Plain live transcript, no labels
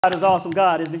God is awesome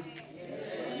God, isn't he?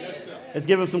 Yes, sir. Let's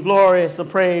give him some glory, some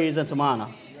praise, and some honor.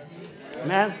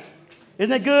 Amen.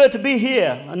 Isn't it good to be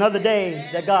here another day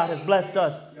that God has blessed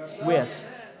us with?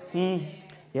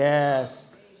 Yes.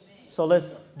 So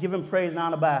let's give him praise and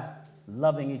honor by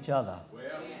loving each other.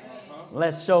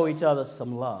 Let's show each other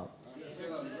some love.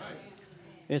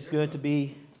 It's good to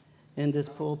be in this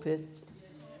pulpit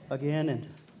again and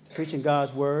preaching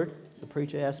God's word. The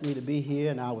preacher asked me to be here,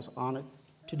 and I was honored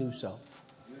to do so.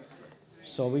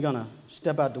 So we're going to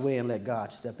step out the way and let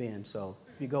God step in. So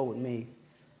if you go with me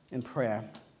in prayer.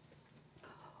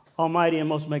 Almighty and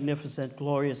most magnificent,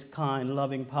 glorious, kind,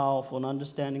 loving, powerful, and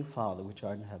understanding Father, which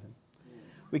art in heaven.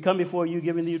 We come before you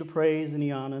giving you the praise and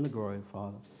the honor and the glory,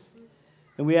 Father.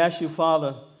 And we ask you,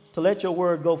 Father, to let your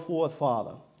word go forth,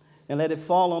 Father, and let it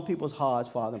fall on people's hearts,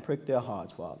 Father, and prick their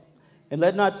hearts, Father. And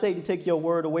let not Satan take your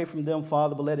word away from them,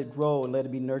 Father, but let it grow and let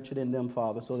it be nurtured in them,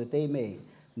 Father, so that they may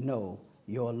know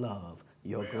your love,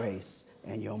 your grace,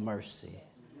 and your mercy.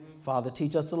 Father,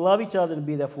 teach us to love each other and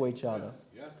be there for each other.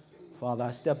 Father, I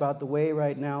step out the way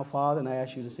right now, Father, and I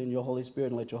ask you to send your Holy Spirit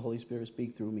and let your Holy Spirit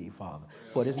speak through me, Father.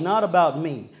 For it is not about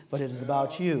me, but it is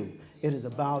about you. It is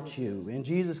about you. In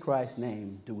Jesus Christ's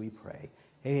name do we pray.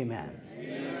 Amen.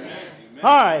 Amen.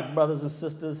 All right, brothers and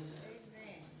sisters,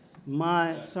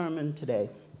 my sermon today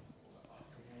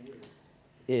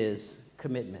is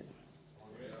commitment.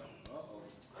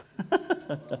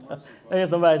 I hear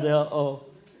somebody say, uh-oh,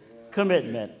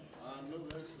 commitment.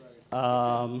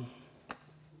 Are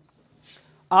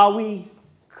we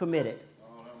committed?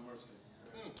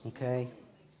 Okay.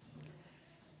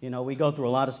 You know, we go through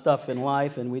a lot of stuff in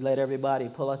life, and we let everybody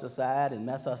pull us aside and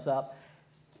mess us up.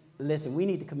 Listen, we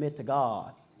need to commit to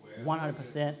God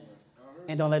 100%,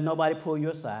 and don't let nobody pull you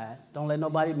aside. Don't let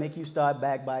nobody make you start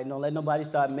backbiting. Don't let nobody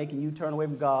start making you turn away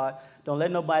from God. Don't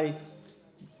let nobody...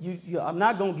 I'm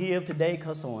not going to give today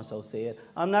because so-and-so said.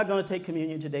 I'm not going to take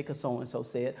communion today because so-and-so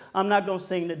said. I'm not going to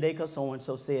sing today because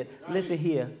so-and-so said. Listen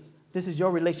here. This is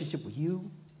your relationship with you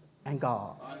and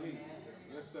God.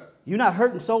 You're not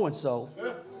hurting so-and-so.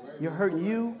 You're hurting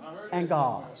you and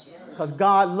God. Because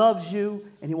God loves you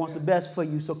and he wants the best for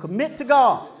you. So commit to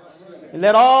God. And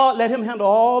let him handle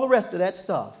all the rest of that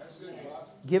stuff.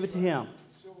 Give it to him.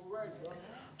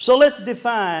 So let's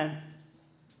define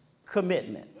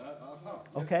commitment.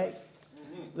 Okay?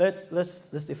 Let's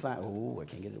define. Oh, I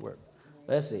can't get it to work.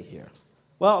 Let's see here.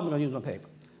 Well, I'm going to use my paper.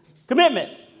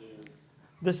 Commitment.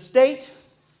 The state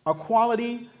or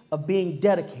quality of being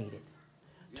dedicated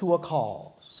to a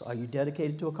cause. Are you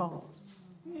dedicated to a cause?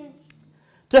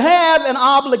 To have an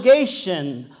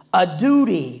obligation, a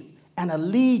duty, an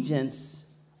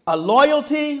allegiance, a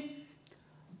loyalty,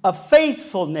 a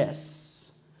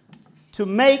faithfulness, to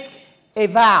make a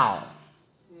vow,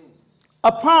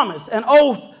 a promise, an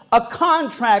oath, a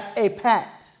contract, a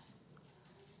pact,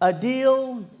 a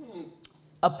deal,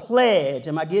 a pledge.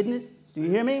 Am I getting it? Do you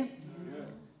hear me?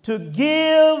 To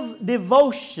give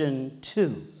devotion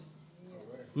to.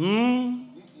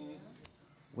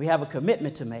 We have a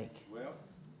commitment to make.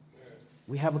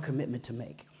 We have a commitment to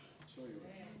make.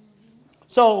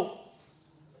 So,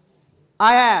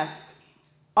 I ask,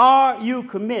 are you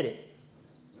committed?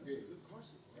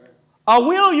 Or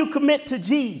will you commit to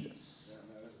Jesus?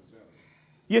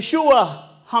 Yeshua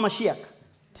HaMashiach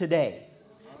today.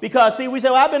 Because, see, we say,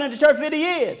 well, I've been in the church 50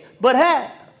 years. But have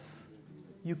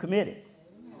you committed?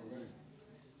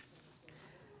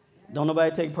 Don't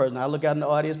nobody take it personal. I look out in the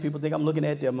audience. People think I'm looking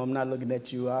at them. I'm not looking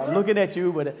at you. I'm looking at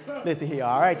you, but listen here.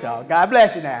 All right, y'all. God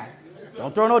bless you now.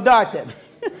 Don't throw no darts at me.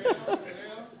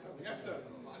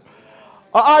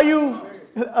 Or are you,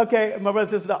 okay, my brother and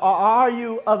sister, or are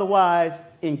you otherwise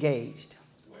engaged?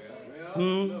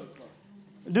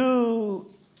 Do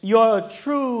your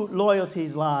true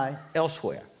loyalties lie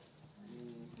elsewhere?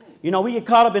 You know, we get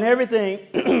caught up in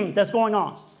everything that's going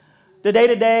on. The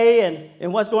day-to-day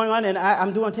and what's going on, and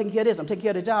I'm taking care of this, I'm taking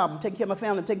care of the job, I'm taking care of my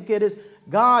family, I'm taking care of this.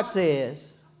 God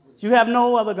says, you have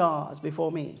no other gods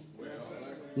before me.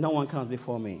 No one comes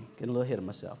before me. Getting a little ahead of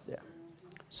myself there.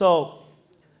 So,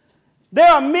 there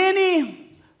are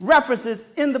many references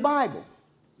in the Bible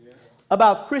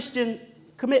about Christian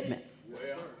commitment.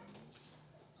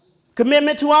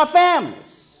 Commitment to our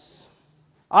families,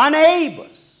 our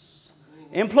neighbors,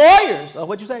 employers.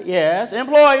 What you say? Yes,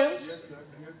 employers.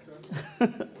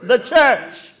 The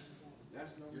church.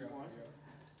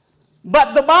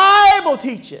 But the Bible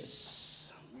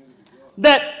teaches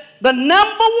that the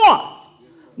number one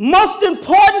most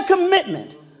important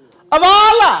commitment of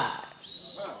our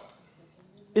lives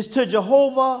is to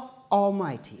Jehovah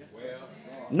Almighty.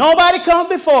 Nobody comes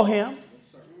before him.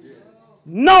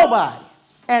 Nobody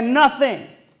and nothing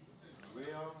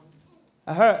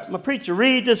I heard my preacher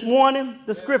read this morning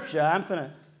the scripture. I'm going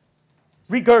to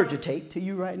regurgitate to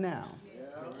you right now.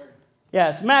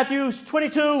 Yes, Matthew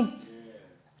 22,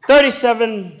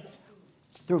 37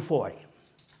 through 40.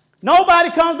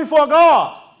 Nobody comes before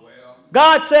God.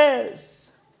 God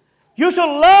says, you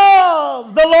shall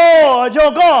love the Lord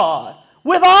your God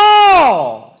with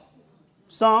all.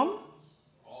 Some.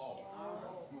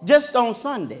 Just on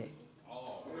Sunday.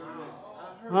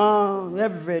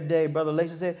 Every day, Brother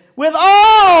Lacey said, with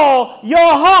all your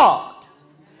heart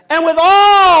and with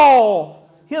all,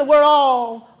 hear the word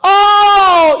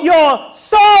all your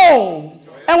soul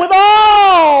and with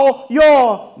all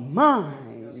your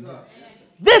mind.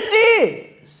 This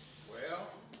is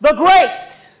the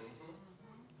great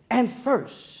and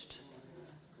first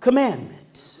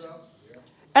commandment.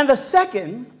 And the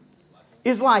second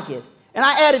is like it. And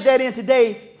I added that in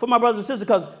today for my brothers and sisters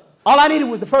because all I needed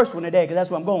was the first one today because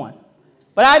that's where I'm going.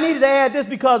 But I needed to add this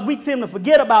because we tend to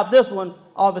forget about this one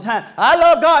all the time. I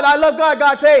love God. I love God.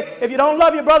 God say, if you don't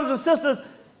love your brothers and sisters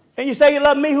and you say you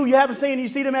love me who you haven't seen and you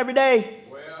see them every day,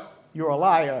 you're a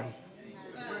liar.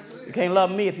 You can't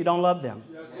love me if you don't love them.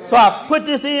 So I put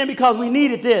this in because we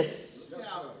needed this.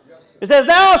 It says,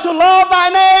 thou shalt love thy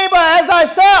neighbor as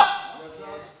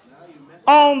thyself.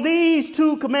 On these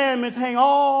two commandments hang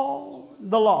all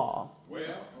the law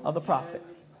of the prophet.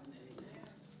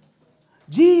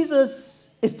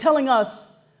 Jesus is telling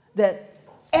us that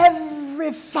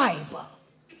every fiber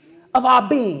of our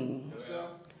being,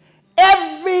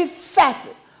 every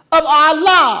facet of our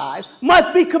lives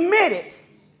must be committed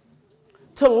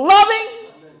to loving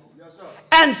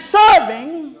and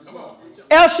serving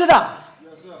El Shaddai.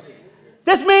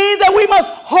 This means that we must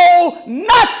hold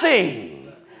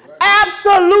nothing,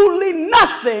 absolutely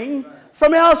nothing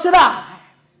from El Shaddai.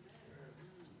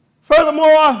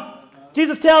 Furthermore,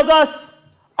 Jesus tells us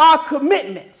our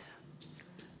commitment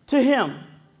to him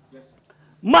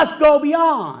must go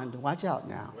beyond. Watch out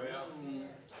now.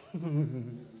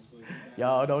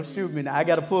 Y'all don't shoot me now. I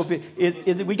got a pulpit.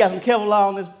 We got some Kevlar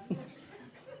on this.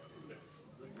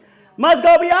 Must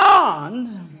go beyond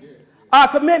our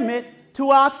commitment to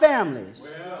our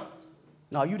families.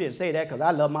 No, you didn't say that because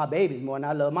I love my babies more than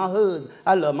I love my husband.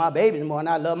 I love my babies more than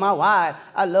I love my wife.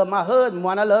 I love my husband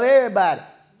more than I love everybody.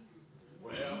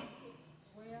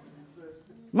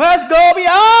 Must go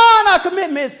beyond our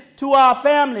commitments to our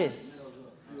families.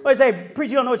 What do you say,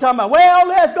 preacher, you don't know what you're talking about? Well,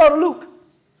 let's go to Luke.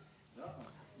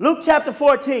 Luke chapter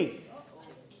 14.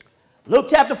 Luke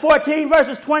chapter 14,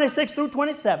 verses 26 through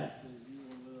 27.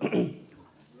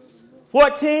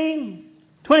 14,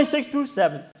 26 through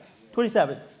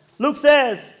 27. Luke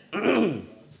says,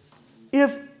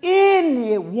 if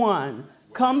anyone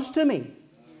comes to me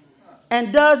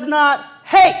and does not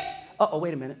hate.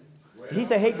 Wait a minute. He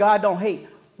said hate, God don't hate.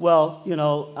 Well, you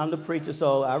know, I'm the preacher,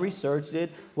 so I researched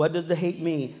it. What does the hate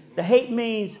mean? The hate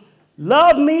means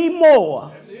love me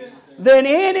more than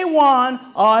anyone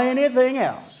or anything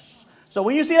else. So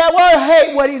when you see that word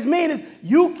hate, what he's meaning is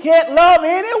you can't love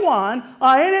anyone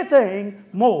or anything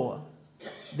more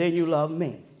than you love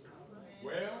me.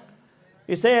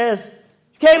 He says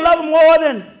you can't love him more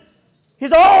than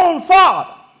his own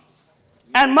father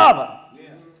and mother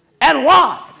and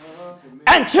wife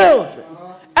and children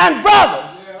and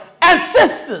brothers and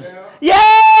sisters.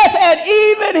 Yes, and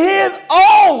even his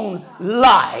own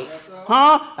life.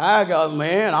 I go,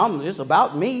 man, it's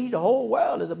about me. The whole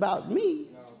world is about me.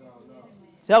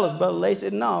 Tell us, Brother Lacey,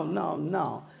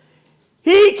 no.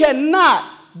 He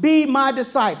cannot be my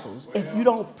disciples if you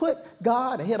don't put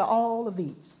God ahead of all of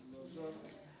these.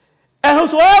 And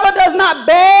whosoever does not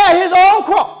bear his own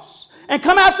cross and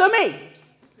come after me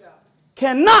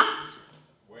cannot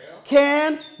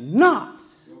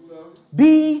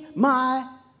be my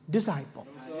disciple.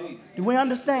 Do we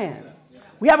understand?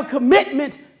 We have a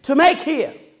commitment to make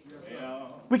here.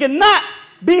 We cannot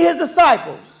be his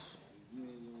disciples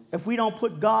if we don't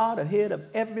put God ahead of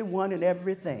everyone and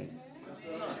everything.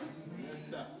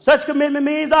 Such commitment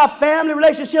means our family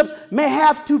relationships may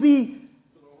have to be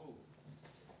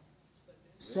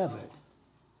severed.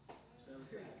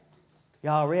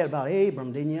 Y'all read about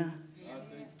Abram, didn't you?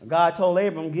 God told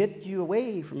Abram, get you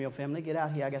away from your family. Get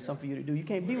out here. I got something for you to do. You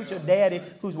can't be with your daddy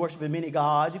who's worshiping many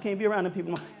gods. You can't be around the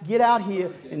people. Get out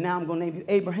here, and now I'm going to name you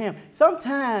Abraham.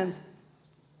 Sometimes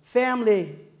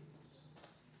family,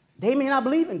 they may not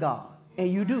believe in God,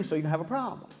 and you do, so you have a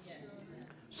problem.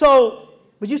 So,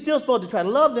 but you're still supposed to try to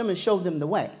love them and show them the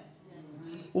way.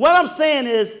 What I'm saying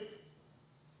is,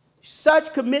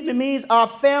 such commitment means our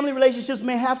family relationships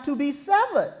may have to be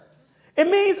severed. It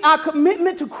means our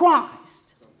commitment to Christ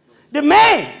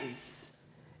demands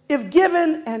if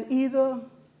given an either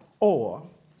or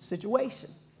situation.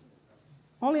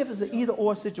 only if it's an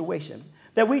either-or situation,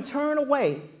 that we turn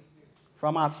away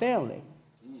from our family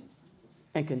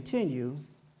and continue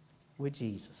with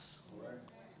Jesus.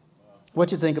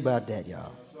 What you think about that,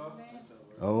 y'all?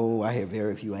 Oh, I hear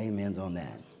very few amens on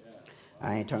that.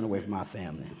 I ain't turning away from my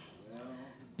family.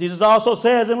 Jesus also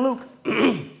says in Luke,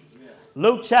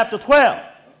 Luke chapter 12.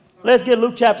 Let's get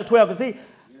Luke chapter 12. Because see,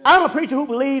 I'm a preacher who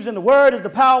believes in the word is the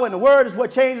power, and the word is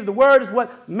what changes. The word is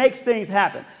what makes things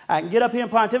happen. I can get up here and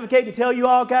pontificate and tell you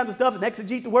all kinds of stuff and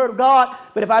exegete the word of God,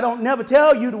 but if I don't never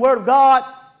tell you the word of God,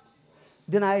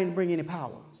 then I didn't bring any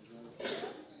power.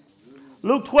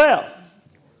 Luke 12,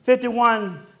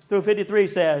 51 through 53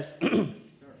 says,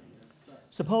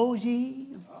 suppose ye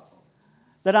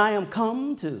that I am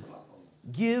come to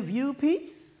give you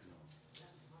peace?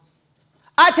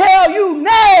 I tell you,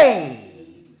 nay.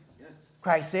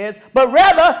 Christ says, but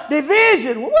rather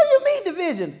division. Well, what do you mean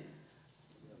division?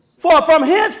 For from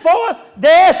henceforth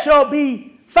there shall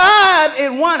be 5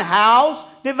 in one house,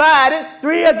 divided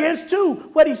 3 against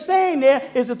 2. What he's saying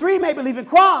there is the 3 may believe in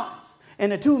Christ,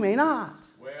 and the 2 may not.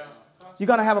 You're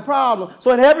going to have a problem.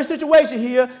 So in every situation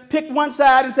here, pick one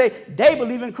side and say, they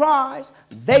believe in Christ,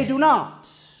 they do not.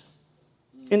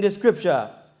 In this scripture.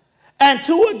 And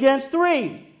 2 against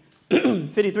 3.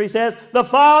 53 says, the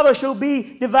father shall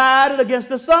be divided against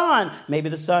the son. Maybe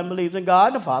the son believes in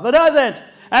God and the father doesn't.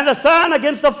 And the son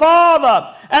against the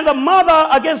father, and the mother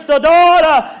against the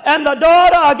daughter, and the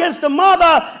daughter against the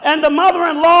mother, and the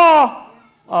mother-in-law.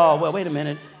 Oh, well, wait a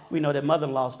minute. We know that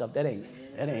mother-in-law stuff, that ain't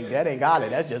godly.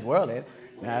 That's just worldly.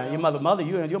 Now, your mother,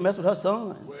 you'll mess with her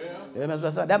son. You'll mess with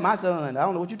her son. That's my son. I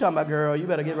don't know what you're talking about, girl. You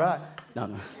better get right.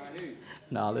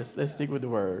 No, let's stick with the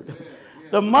word.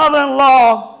 The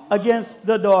mother-in-law against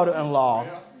the daughter-in-law,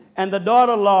 and the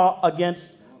daughter-in-law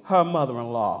against her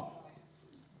mother-in-law.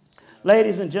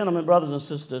 Ladies and gentlemen, brothers and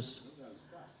sisters,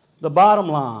 the bottom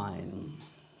line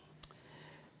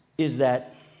is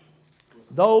that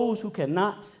those who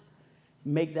cannot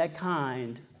make that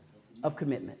kind of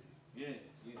commitment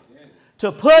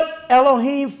to put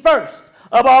Elohim first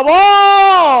above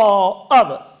all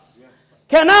others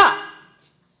cannot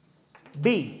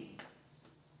be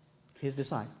his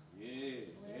disciple.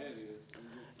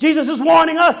 Jesus is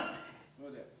warning us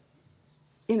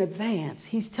in advance.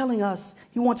 He's telling us,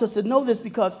 he wants us to know this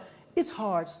because it's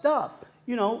hard stuff.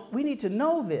 You know, we need to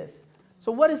know this.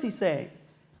 So what is he saying?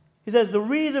 He says the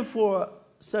reason for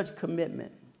such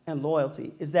commitment and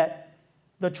loyalty is that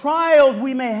the trials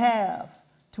we may have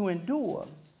to endure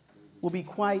will be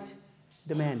quite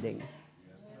demanding.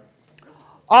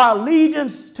 Our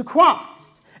allegiance to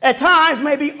Christ at times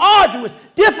may be arduous,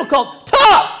 difficult,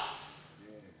 tough.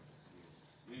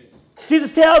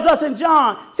 Jesus tells us in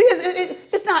John, see,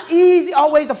 it's not easy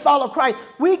always to follow Christ.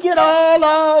 We get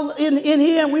all in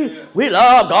here and we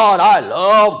love God. I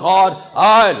love God.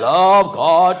 I love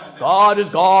God. God is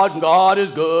God and God is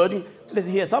good.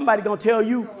 Listen here, somebody gonna tell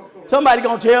you, I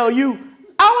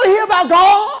want to hear about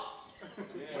God.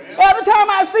 Every time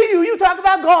I see you, you talk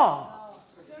about God.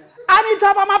 I need to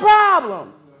talk about my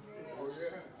problem.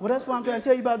 Well, that's why I'm trying to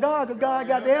tell you about God, because God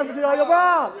got the answer to all your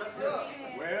problems.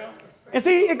 And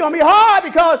see, it's going to be hard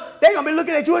because they're going to be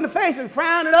looking at you in the face and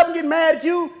frowning up and getting mad at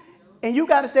you. And you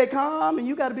got to stay calm and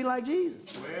you got to be like Jesus.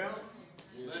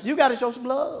 You got to show some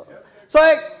love. So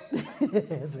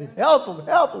help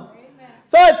them.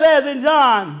 So it says in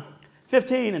John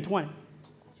 15 and 20,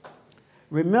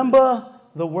 remember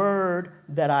the word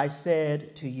that I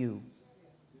said to you.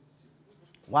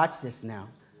 Watch this now.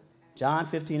 John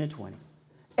 15 and 20.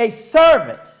 A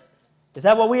servant. Is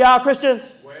that what we are,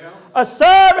 Christians? Well, a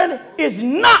servant is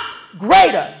not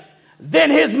greater than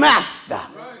his master.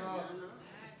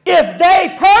 If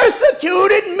they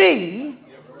persecuted me,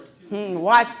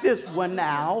 watch this one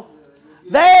now,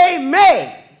 they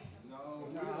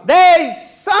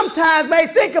sometimes may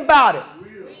think about it.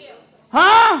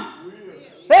 Huh?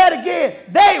 Say it again.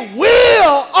 They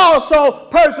will also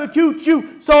persecute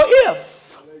you. So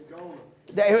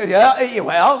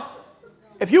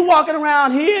if you're walking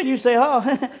around here and you say,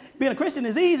 oh, being a Christian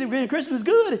is easy, being a Christian is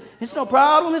good, it's no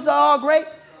problem, it's all great.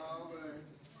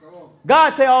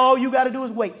 God say, all you got to do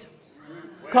is wait.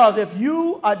 Because if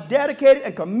you are dedicated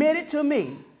and committed to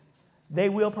me, they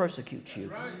will persecute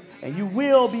you. And you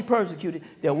will be persecuted.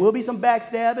 There will be some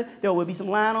backstabbing. There will be some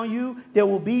lying on you. There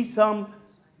will be some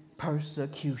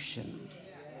persecution.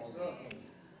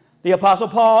 The Apostle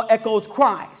Paul echoes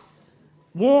Christ.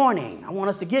 Warning. I want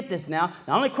us to get this now.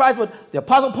 Not only Christ, but the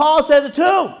Apostle Paul says it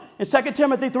too in 2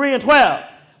 Timothy 3 and 12.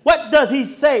 What does he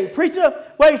say, preacher?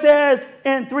 Well, he says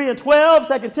in 3 and 12,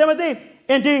 2 Timothy,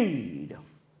 indeed,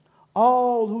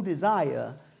 all who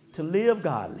desire to live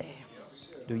godly.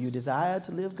 Do you desire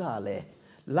to live godly?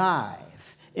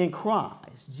 life in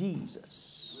Christ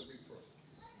Jesus.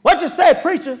 What you say,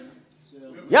 preacher?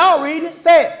 Y'all reading it?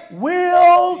 Say it.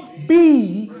 Will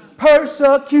be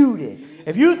persecuted.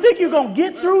 If you think you're going to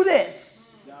get through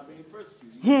this,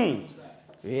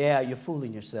 yeah, you're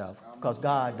fooling yourself because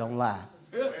God don't lie.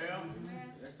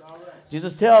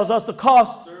 Jesus tells us the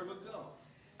cost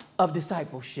of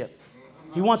discipleship.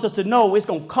 He wants us to know it's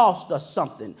going to cost us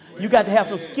something. You got to have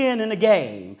some skin in the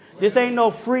game. This ain't no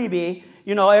freebie.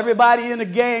 You know, everybody in the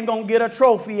game going to get a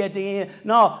trophy at the end.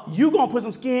 No, you going to put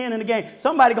some skin in the game.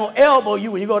 Somebody going to elbow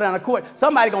you when you go down the court.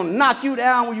 Somebody going to knock you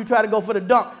down when you try to go for the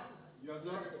dunk. Yes,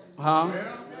 sir. Huh?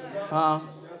 Huh?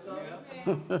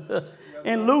 Yes, sir.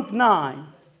 In Luke 9,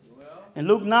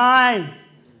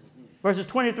 verses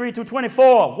 23 to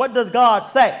 24, what does God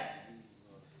say?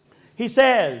 He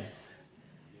says,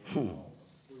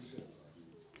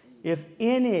 if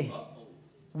any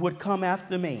would come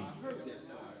after me.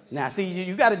 Now, see,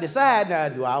 you got to decide now,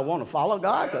 do I want to follow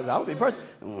God? Because I would be person.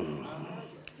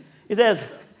 He says,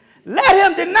 let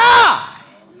him deny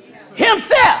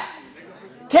himself.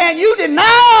 Can you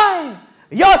deny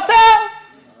yourself?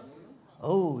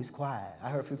 Oh, it's quiet. I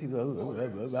heard a few people,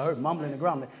 I heard mumbling and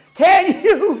grumbling. Can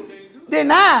you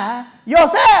deny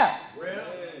yourself?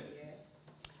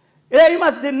 Yeah, you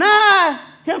must deny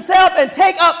himself and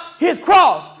take up his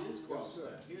cross.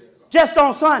 Just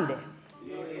on Sunday.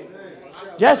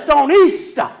 Just on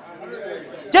Easter.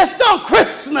 Just on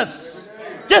Christmas.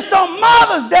 Just on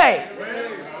Mother's Day.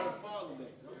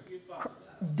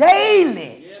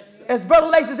 Daily. As Brother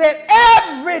Lacey said,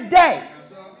 every day.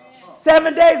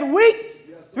 7 days a week.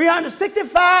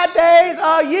 365 days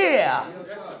a year.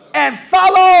 And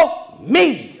follow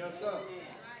me.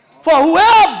 For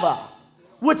whoever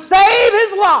would save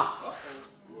his life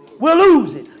will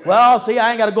lose it. Well, see,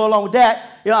 I ain't got to go along with that.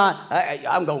 You know,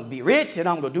 I'm going to be rich, and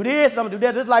I'm going to do this, and I'm going to do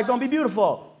that. This life going to be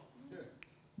beautiful.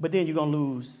 But then you're going to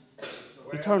lose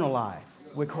eternal life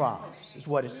with Christ, is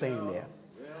what it's saying there.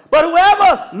 But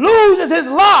whoever loses his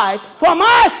life for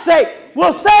my sake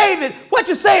will save it. What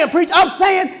you saying, preacher? I'm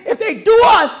saying if they do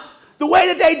us the way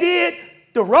that they did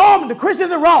the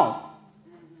Christians in Rome,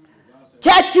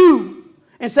 catch you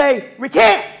and say,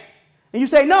 recant. And you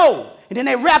say no. And then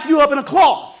they wrap you up in a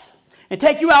cloth and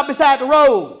take you out beside the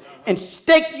road and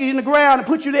stake you in the ground and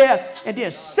put you there and then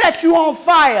set you on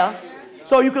fire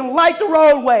so you can light the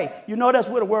roadway. You know that's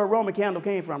where the word Roman candle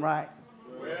came from, right?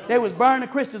 They was burning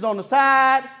Christians on the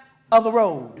side of the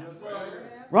road.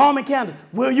 Roman candles.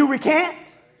 Will you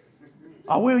recant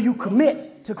or will you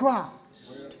commit to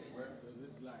Christ?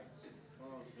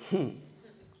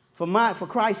 For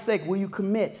Christ's sake, will you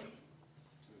commit?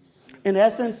 In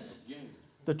essence,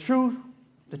 the true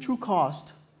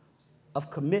cost of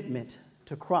commitment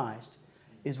to Christ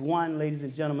is one, ladies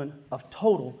and gentlemen, of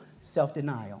total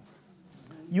self-denial.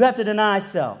 You have to deny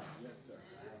self.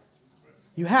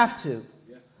 You have to.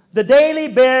 The daily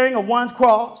bearing of one's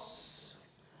cross,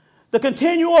 the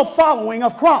continual following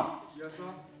of Christ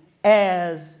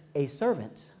as a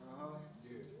servant.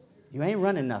 You ain't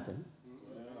running nothing.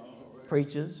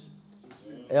 Preachers,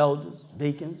 elders,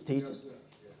 deacons, teachers.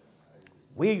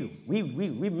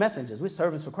 We messengers. We're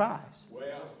servants for Christ.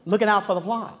 Looking out for the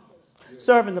flock.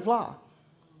 Serving the flock.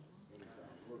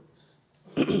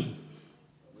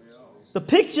 The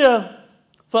picture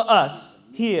for us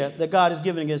here that God is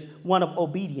giving is one of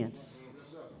obedience,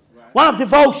 one of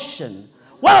devotion,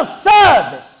 one of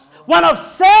service, one of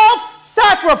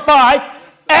self-sacrifice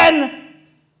and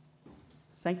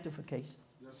sanctification.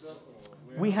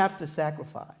 We have to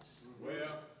sacrifice,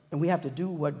 and we have to do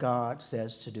what God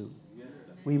says to do.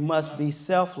 We must be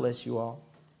selfless, you all.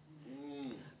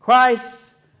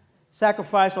 Christ's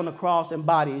sacrifice on the cross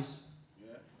embodies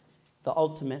the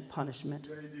ultimate punishment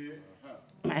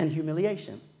and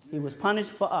humiliation. He was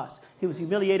punished for us. He was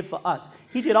humiliated for us.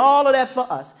 He did all of that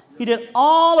for us. He did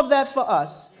all of that for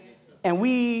us, and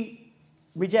we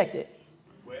rejected.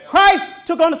 Christ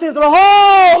took on the sins of the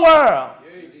whole world,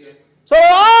 so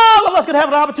all of us could have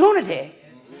an opportunity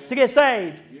to get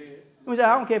saved. We say,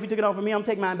 I don't care if you took it on for me. I'm going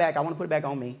to take mine back. I want to put it back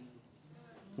on me.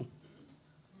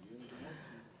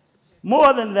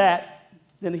 More than that,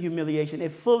 than the humiliation,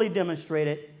 it fully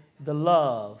demonstrated the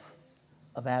love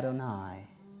of Adonai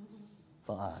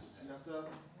for us.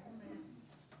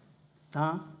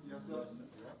 Huh?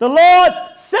 The Lord's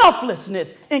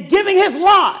selflessness in giving his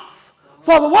life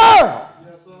for the world,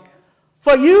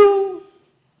 for you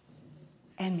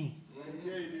and me.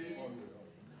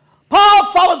 Paul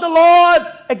followed the Lord's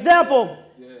example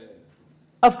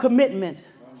of commitment,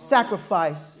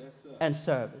 sacrifice, and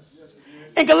service.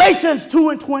 In Galatians 2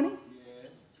 and 20,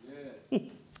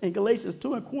 in Galatians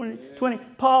 2 and 20,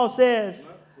 Paul says,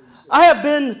 I have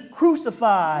been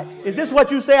crucified. Is this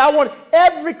what you say? I want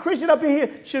every Christian up in here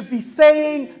should be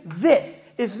saying this.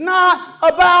 It's not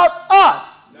about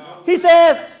us. He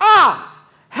says, I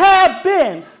have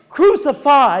been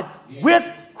crucified with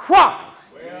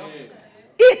Christ.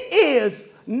 It is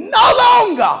no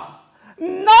longer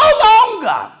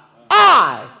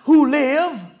I who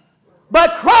live,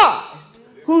 but Christ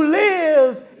who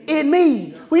lives in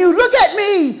me. When you look at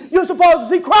me, you're supposed to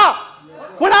see Christ.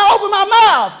 When I open my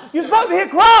mouth, you're supposed to hear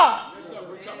Christ.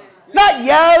 Not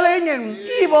yelling and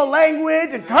evil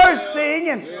language and cursing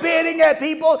and spitting at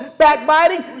people,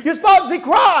 backbiting. You're supposed to see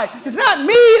Christ. It's not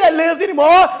me that lives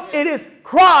anymore. It is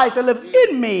Christ that lives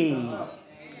in me.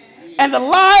 And the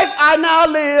life I now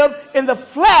live in the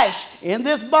flesh, in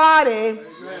this body,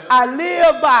 I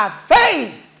live by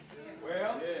faith.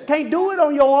 Can't do it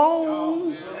on your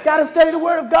own. Got to study the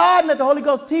Word of God and let the Holy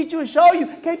Ghost teach you and show you.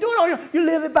 Can't do it on your own. You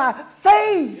live it by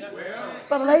faith.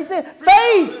 Brother Lay said,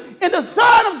 faith in the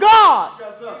Son of God.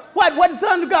 What the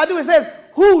Son of God do? It says,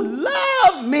 who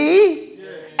loved me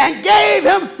and gave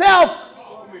himself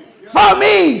for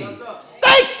me.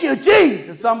 Thank you,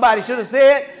 Jesus. Somebody should have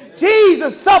said,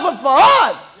 Jesus suffered for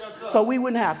us so we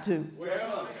wouldn't have to.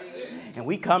 And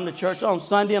we come to church on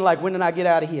Sunday and like, when did I get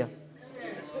out of here?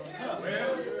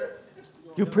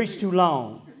 You preach too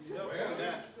long.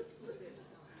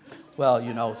 Well,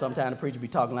 you know, sometimes the preacher be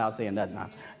talking loud saying nothing.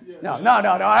 No,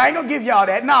 I ain't going to give y'all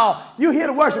that. No, you here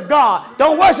to worship God.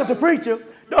 Don't worship the preacher.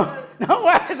 Don't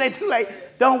worship, it's too late.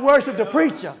 Don't worship the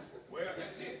preacher.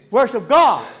 Worship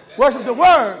God. Worship the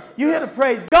Word. You here to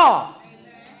praise God.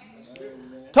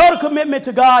 Total commitment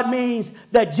to God means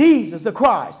that Jesus, the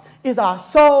Christ, is our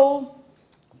sole,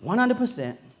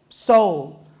 100%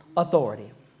 sole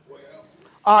authority.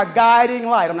 Our guiding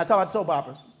light. I'm not talking about soap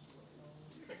operas.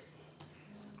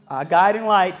 Our guiding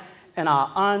light and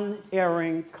our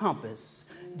unerring compass.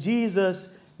 Jesus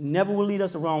never will lead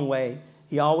us the wrong way.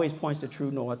 He always points to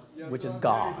true north, which is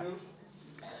God.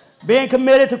 Being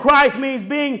committed to Christ means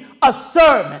being a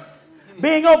servant,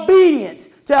 being obedient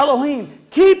to Elohim,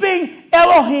 keeping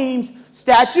Elohim's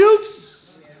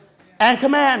statutes and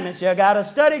commandments. You got to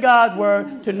study God's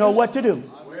word to know what to do.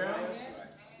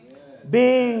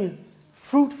 Being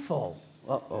fruitful.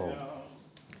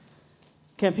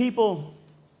 Can people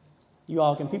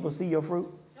see your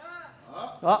fruit?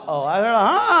 I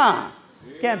heard,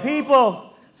 Can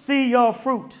people see your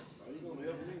fruit?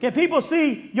 Can people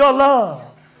see your love?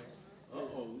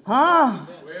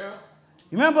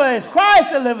 Remember, it's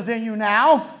Christ that liveth in you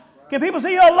now. Can people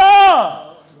see your love?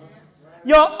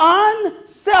 Your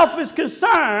unselfish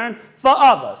concern for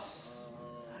others.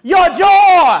 Your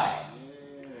joy.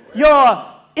 Your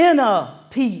inner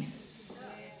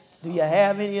peace. Do you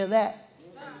have any of that?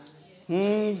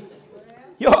 Your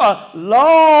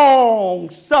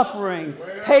long-suffering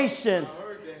patience.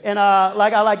 And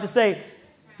like I like to say,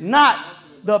 not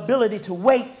the ability to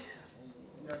wait,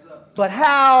 but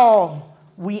how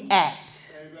we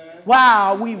act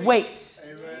while we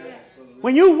wait.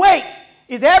 When you wait,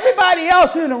 is everybody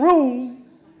else in the room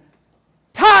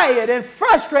tired and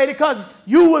frustrated because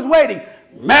you was waiting?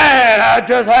 Man, I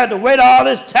just had to wait all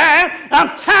this time.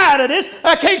 I'm tired of this.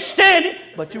 I can't stand it.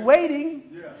 But you're waiting.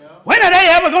 When are they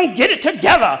ever going to get it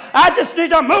together? I just need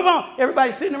to move on.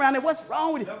 Everybody's sitting around there. What's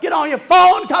wrong with you? Get on your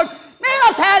phone and talk. Man,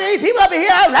 I'm tired of these people up in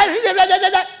here.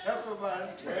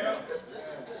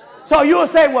 So you'll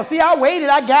say, well, see, I waited.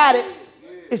 I got it.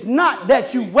 It's not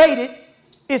that you waited.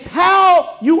 It's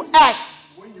how you act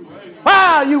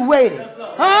while you waiting.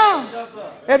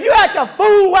 If you act a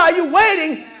fool while you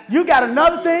waiting, you got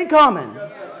another thing coming.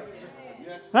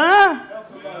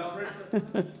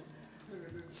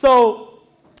 So,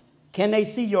 can they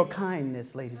see your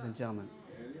kindness, ladies and gentlemen?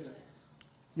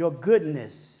 Your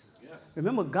goodness.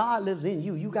 Remember, God lives in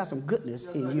you. You got some goodness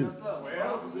in you.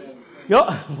 You're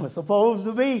supposed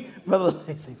to be, Brother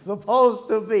Lacey, supposed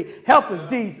to be. Help us,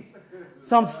 Jesus.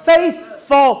 Some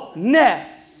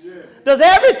faithfulness. Does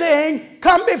everything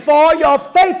come before your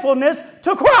faithfulness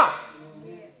to Christ?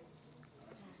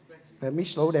 Let me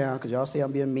slow down because y'all say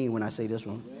I'm being mean when I say this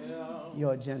one.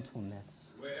 Your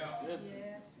gentleness.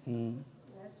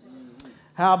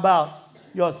 How about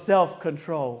your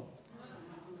self-control?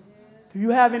 Do you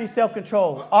have any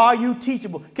self-control? Are you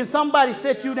teachable? Can somebody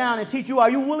sit you down and teach you? Are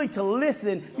you willing to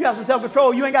listen? You have some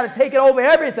self-control. You ain't got to take it over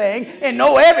everything and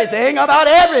know everything about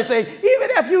everything. Even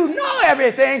if you know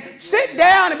everything, sit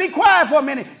down and be quiet for a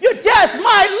minute. You just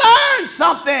might learn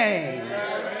something.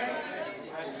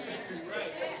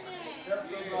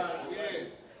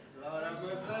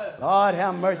 Lord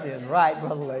have mercy is right,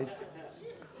 Brother Lace.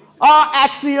 Our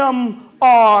axiom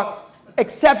or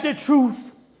accepted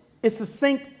truth It's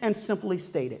succinct and simply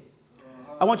stated.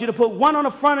 I want you to put one on the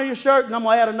front of your shirt, and I'm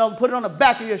going to add another. Put it on the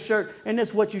back of your shirt, and this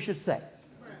is what you should say.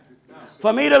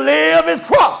 For me to live is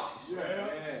Christ.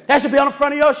 That should be on the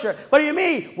front of your shirt. What do you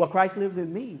mean? Well, Christ lives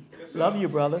in me. Love you,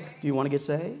 brother. Do you want to get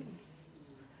saved?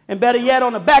 And better yet,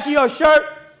 on the back of your shirt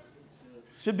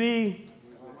should be,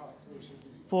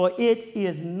 for it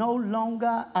is no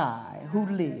longer I who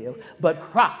live, but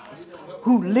Christ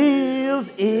who lives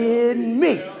in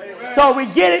me. So we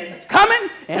get it coming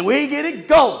and we get it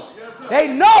going. They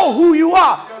know who you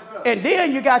are. And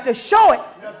then you got to show it.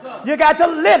 You got to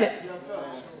live it.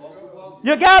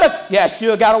 You got to, yes,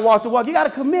 you got to walk the walk. You got to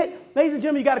commit. Ladies and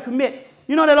gentlemen, you got to commit.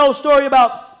 You know that old story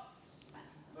about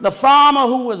the farmer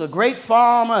who was a great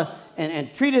farmer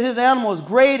and treated his animals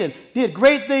great and did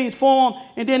great things for them.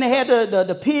 And then they had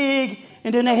the pig,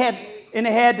 and then they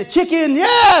had the chicken.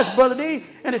 Yes, Brother D.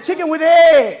 And the chicken with the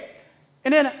egg.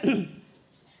 And then,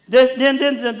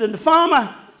 then the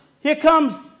farmer, here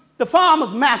comes the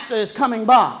farmer's master is coming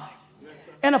by.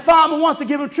 And the farmer wants to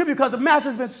give him tribute because the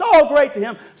master's been so great to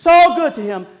him, so good to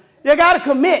him. You got to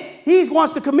commit. He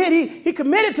wants to commit. He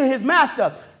committed to his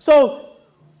master. So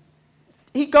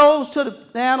he goes to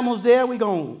the animals there. We're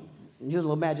going to use a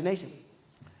little imagination.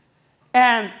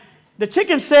 And the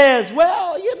chicken says,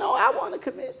 well, you know, I want to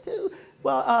commit too.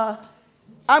 Well,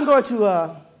 I'm going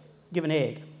to give an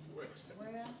egg.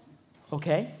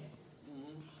 Okay?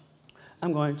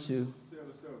 I'm going to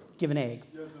give an egg.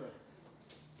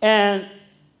 And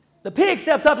the pig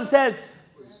steps up and says,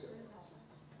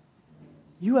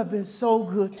 you have been so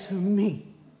good to me,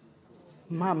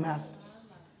 my master.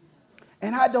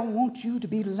 And I don't want you to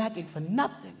be lacking for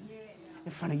nothing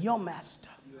in front of your master.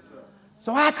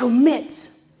 So I commit,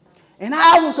 and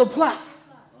I will supply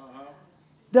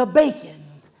the bacon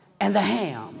and the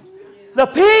ham. The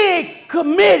pig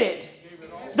committed.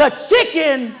 The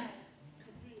chicken,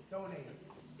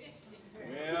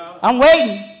 I'm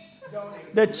waiting.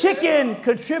 The chicken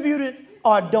contributed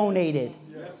or donated.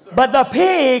 But the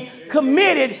pig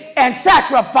committed and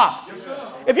sacrificed.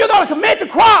 If you're going to commit to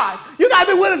Christ, you got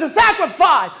to be willing to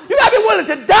sacrifice. You got to be willing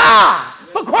to die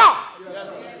for Christ.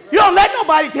 You don't let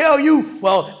nobody tell you,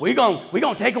 well, we're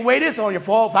gonna take away this on your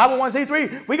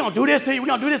 501c3. We're going to do this to you. We're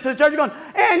going to do this to the church.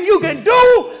 And you can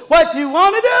do what you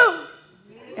want to do.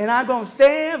 And I'm going to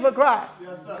stand for Christ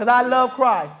because I love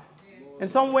Christ. And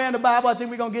somewhere in the Bible, I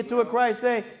think we're going to get to it, Christ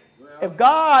say, if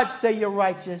God say you're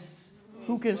righteous,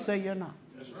 who can say you're not?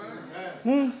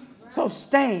 So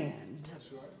stand.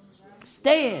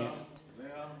 Stand.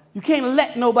 You can't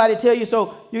let nobody tell you.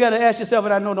 So you got to ask yourself,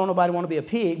 and I know don't nobody want to be a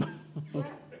pig.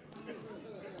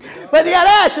 But you got to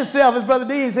ask yourself, as Brother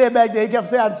Dean said back there, he kept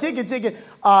saying, chicken,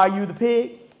 are you the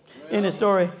pig? In the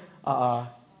story,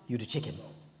 you the chicken.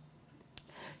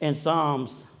 In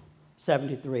Psalms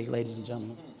 73, ladies and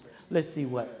gentlemen, let's see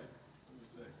what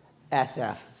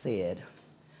Asaph said.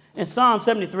 In Psalm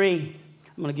 73,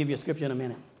 I'm going to give you a scripture in a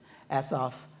minute.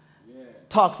 Asaph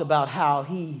talks about how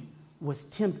he was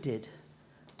tempted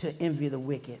to envy the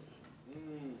wicked.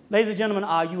 Ladies and gentlemen,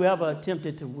 are you ever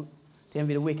tempted to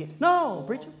envy the wicked? No,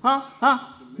 preacher.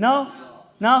 No?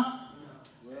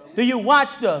 Do you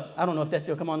watch I don't know if that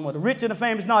still come on more, the rich and the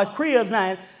famous, no, it's cribs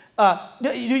now.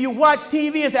 Do you watch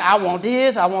TV and say, I want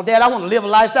this, I want that, I want to live a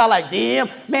lifestyle like them.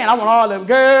 Man, I want all them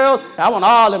girls, I want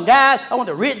all them guys, I want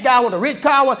the rich guy, I want the rich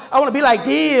car, I want to be like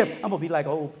them. I'm going to be like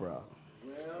Oprah.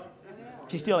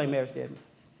 She still ain't married, Stephanie.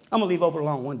 I'm going to leave Oprah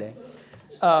alone one day.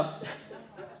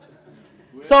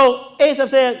 So Asaph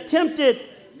said, tempted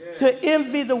to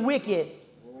envy the wicked.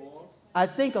 I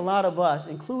think a lot of us,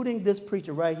 including this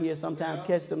preacher right here, sometimes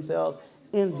catch themselves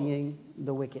envying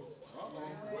the wicked.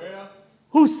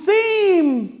 Who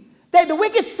the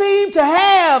wicked seem to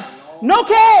have no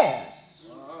cares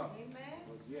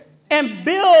and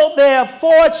build their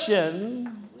fortunes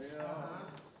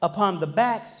upon the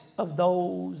backs of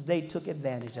those they took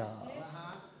advantage of.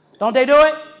 Don't they do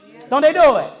it? Don't they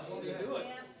do it?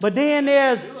 But then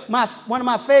there's one of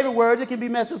my favorite words. It can be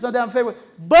messed up sometimes. Favorite,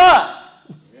 but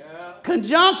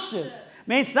conjunction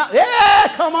means something.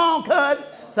 Yeah, come on, cuz.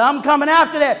 Something coming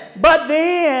after that. But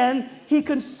then he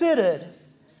considered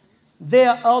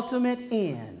their ultimate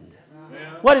end.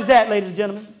 What is that, ladies and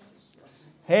gentlemen?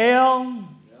 Hell,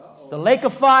 the lake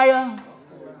of fire,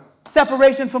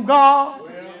 separation from God.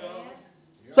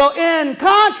 So in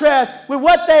contrast with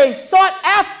what they sought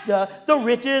after, the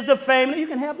riches, the fame, you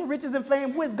can have the riches and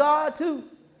fame with God too.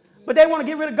 But they want to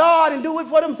get rid of God and do it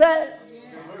for themselves.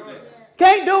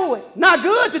 Can't do it. Not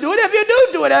good to do it. If you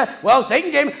do it, well,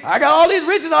 Satan gave me, I got all these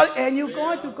riches, and you're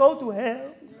going to go to hell.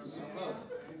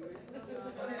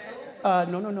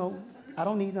 No. I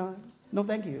don't need none. No,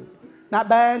 thank you. Not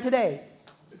buying today.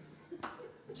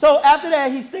 So after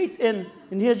that, he states and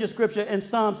here's your scripture in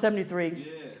Psalm 73,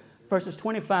 verses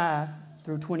 25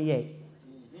 through 28.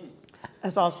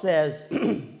 That's all says,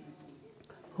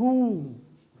 whom,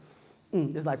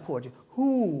 it's like poetry,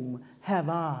 whom have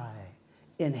I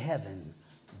in heaven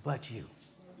but you?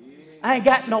 I ain't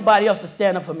got nobody else to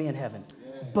stand up for me in heaven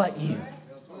but you.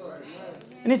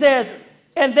 And he says,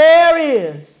 and there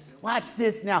is, watch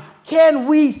this now, can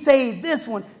we say this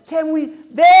one? Can we?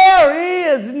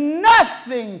 There is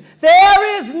nothing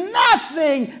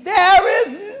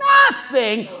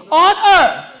on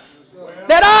earth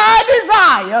that I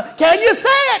desire. Can you say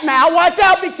it now? Watch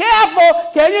out, be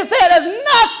careful. Can you say it? There's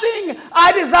nothing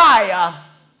I desire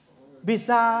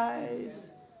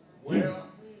besides you.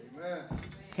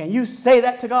 Can you say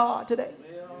that to God today?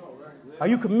 Are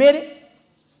you committed?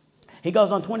 He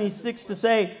goes on 26 to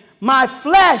say, my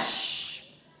flesh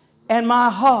and my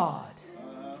heart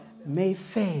may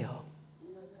fail,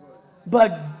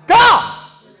 but God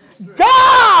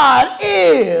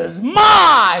is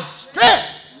my strength.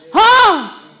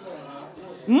 Huh?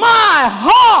 My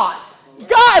heart.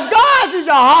 God, if God is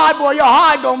your heart, boy, your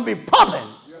heart gonna be pumping.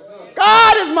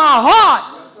 God is my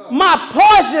heart, my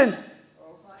portion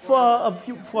for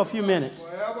a few minutes.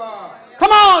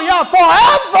 Come on, y'all,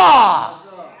 forever.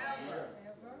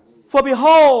 For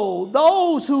behold,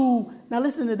 those who, now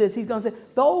listen to this, he's going to say,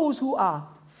 those who are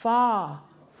far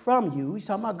from you, he's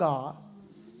talking about God,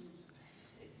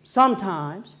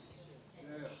 sometimes,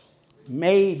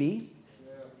 maybe,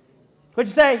 what'd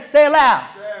you say? Say it loud.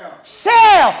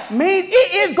 Shall means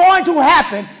it is going to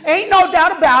happen. Ain't no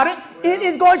doubt about it. It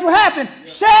is going to happen.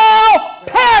 Shall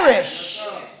perish.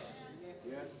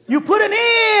 You put an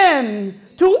end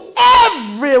to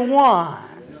everyone.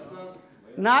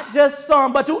 Not just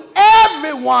some, but to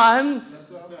everyone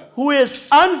who is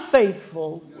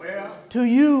unfaithful to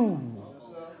you.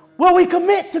 Will we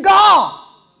commit to God?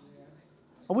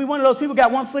 Are we one of those people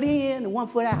got one foot in and one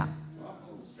foot out?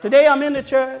 Today I'm in the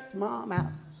church, tomorrow I'm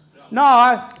out. No,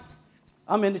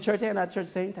 I'm in the church and out of church at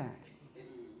the same time.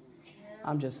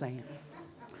 I'm just saying.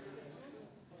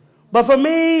 But for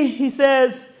me, he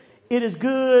says, it is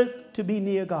good to be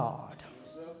near God.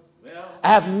 I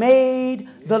have made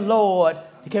the Lord.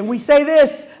 Can we say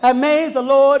this? I have made the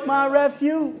Lord my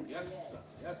refuge. Yes,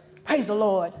 yes. Praise the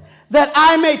Lord. That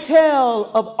I may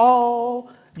tell of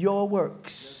all your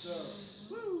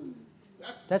works.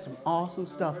 Yes, that's some awesome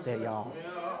stuff there, y'all.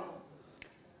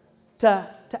 To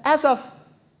ask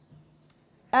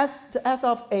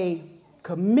of a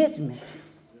commitment,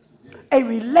 a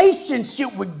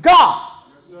relationship with God,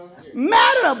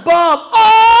 matter above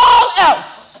all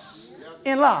else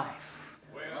in life.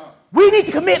 We need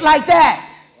to commit like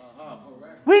that.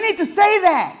 We need to say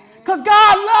that. Because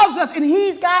God loves us and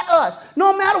he's got us.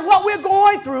 No matter what we're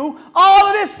going through, all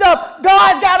of this stuff,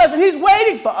 God's got us and he's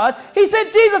waiting for us. He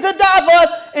sent Jesus to die for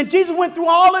us, and Jesus went through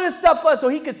all of this stuff for us so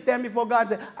he could stand before God and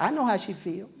say, I know how she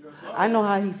feels. I know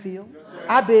how he feels.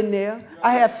 I've been there.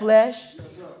 I have flesh.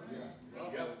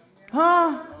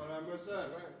 Huh?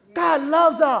 God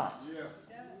loves us.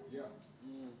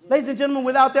 Ladies and gentlemen,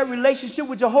 without that relationship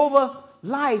with Jehovah,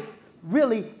 life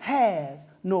really has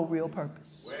no real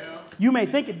purpose. You may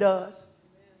think it does.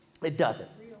 It doesn't.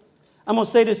 I'm going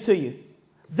to say this to you.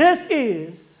 This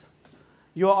is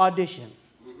your audition.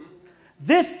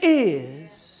 This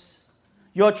is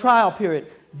your trial period.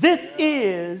 This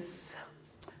is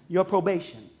your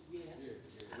probation.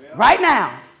 Right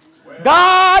now,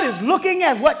 God is looking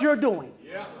at what you're doing.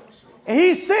 And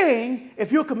he's seeing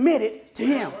if you're committed to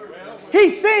him.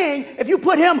 He's seeing if you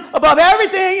put him above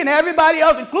everything and everybody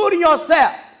else, including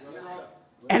yourself.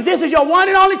 And this is your one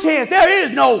and only chance. There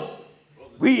is no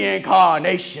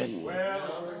reincarnation.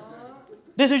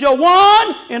 This is your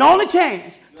one and only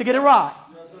chance to get it right.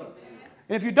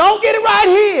 And if you don't get it right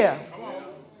here,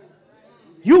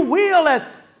 you will, as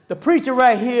the preacher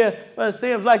right here, Brother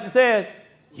Sims likes to say,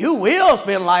 you will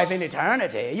spend life in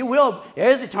eternity. You will. There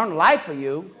is eternal life for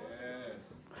you.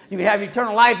 You can have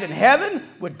eternal life in heaven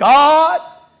with God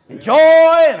and joy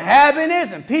and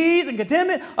happiness and peace and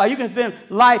contentment, or you can spend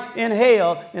life in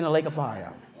hell in a lake of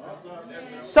fire.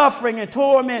 Suffering and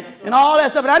torment and all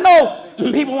that stuff. And I know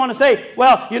people want to say,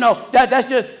 well, you know, that's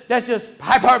just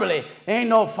hyperbole. There ain't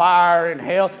no fire in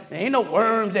hell. There ain't no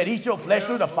worms that eat your flesh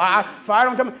through the fire. Fire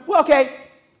don't come. Well, okay.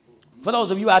 For those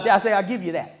of you out there, I say, I'll give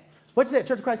you that. What you say?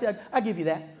 Church of Christ said, I'll give you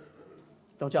that.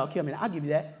 Don't y'all kill me. I'll give you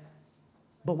that.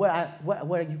 But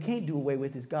what you can't do away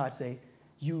with is God say,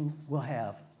 you will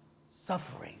have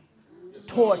suffering,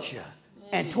 torture,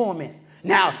 and torment.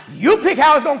 Now, you pick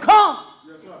how it's going to come,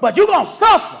 but you're going to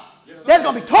suffer. There's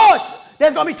going to be torture.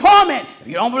 There's going to be torment. If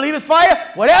you don't believe it's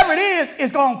fire, whatever it is,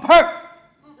 it's going to hurt.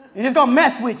 And it's going to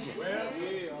mess with you.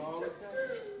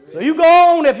 So you go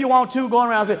on if you want to, going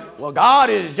around saying, well, God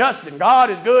is just and God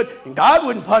is good and God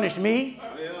wouldn't punish me.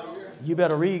 You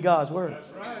better read God's word.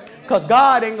 Because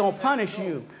God ain't going to punish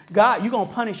you. God, you're going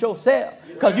to punish yourself.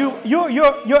 Because you're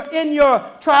in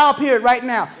your trial period right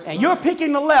now. And you're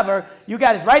picking the lever. You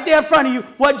got it right there in front of you.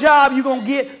 What job you going to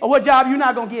get or what job you're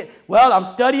not going to get. Well, I'm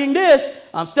studying this.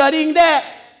 I'm studying that.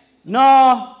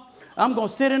 No, I'm going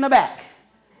to sit in the back.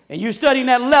 And you're studying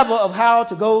that level of how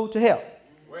to go to hell.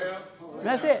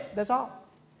 That's it. That's all.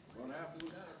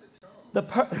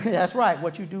 That's right.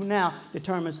 What you do now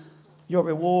determines your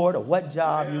reward or what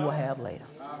job you will have later.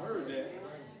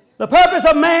 The purpose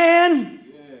of man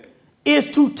is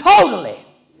to totally,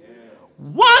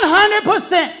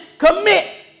 100% commit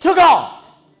to God.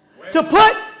 To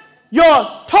put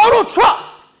your total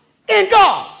trust in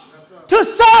God. To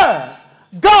serve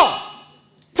God.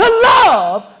 To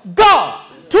love God.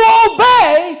 To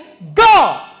obey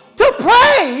God. To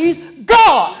praise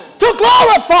God. To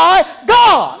glorify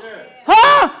God.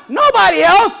 Huh? Nobody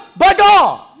else but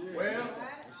God.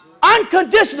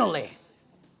 Unconditionally.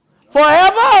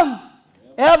 Forever,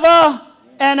 ever,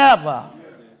 and ever.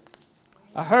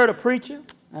 I heard a preacher,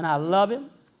 and I love him.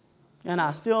 And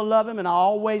I still love him, and I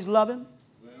always love him.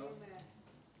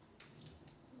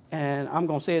 And I'm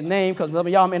going to say his name because some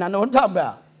of y'all may not know what I'm talking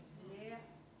about.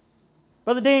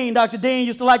 Brother Dean, Dr. Dean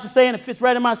used to like to say, and it fits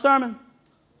right in my sermon,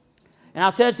 and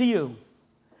I'll tell it to you,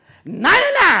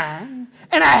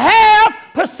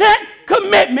 99.5%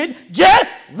 commitment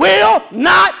just will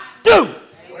not do.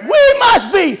 We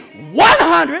must be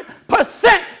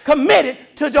 100% committed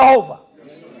to Jehovah.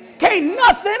 Can't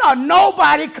nothing or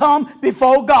nobody come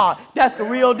before God. That's the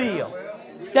real deal.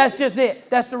 That's just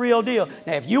it. That's the real deal.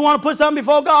 Now, if you want to put something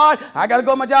before God, I got to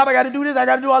go to my job, I got to do this, I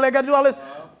got to do all that, I got to do all this.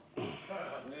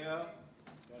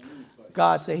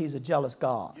 God said he's a jealous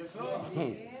God.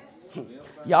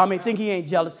 Y'all may think he ain't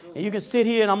jealous. And you can sit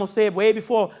here, and I'm going to say it way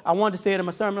before I wanted to say it in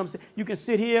my sermon. I'm going to say, you can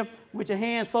sit here with your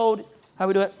hands folded. How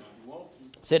we do it?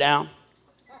 Sit down.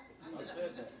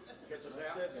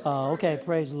 Oh, okay.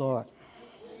 Praise the Lord.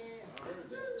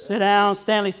 Sit down.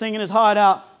 Stanley singing his heart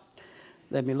out.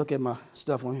 Let me look at my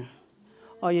stuff on here.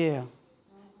 Oh, yeah.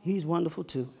 He's wonderful,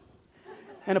 too.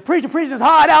 And the preacher preaching his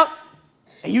heart out,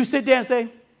 and you sit there and say,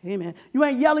 amen. You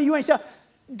ain't yelling. You ain't shouting.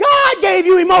 God gave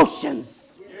you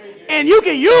emotions. And you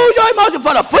can use your emotion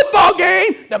for the football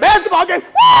game, the basketball game.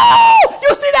 Woo!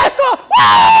 You see that score?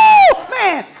 Woo!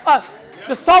 Man,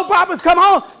 the soap operas come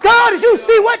on. God, did you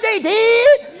see what they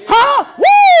did? Huh?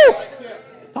 Woo!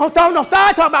 Don't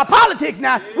start talking about politics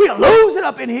now. We'll lose it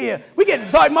up in here. We get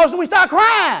so emotional we start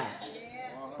crying.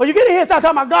 But you get in here and start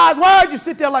talking about God's word, you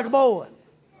sit there like a boy.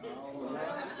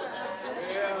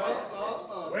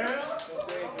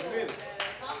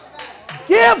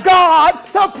 Give God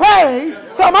some praise,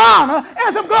 some honor,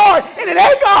 and some glory. And it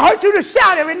ain't going to hurt you to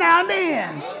shout every now and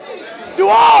then. Do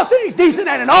all things decent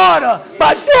and in order,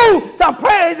 but do some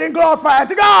praise and glorify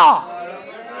to God.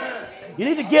 You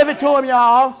need to give it to him,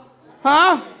 y'all.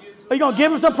 Huh? Are you going to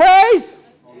give him some praise?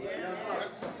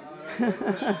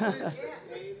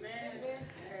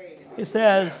 It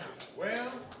says,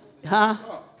 huh?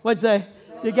 What'd you say?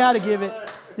 You got to give it.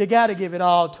 You got to give it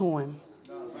all to him.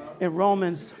 In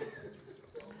Romans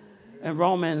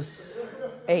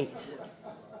 8.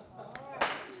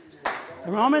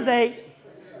 In Romans 8,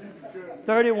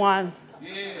 31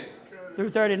 through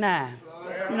 39.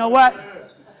 You know what?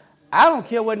 I don't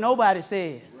care what nobody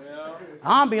says. I'm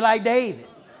going to be like David.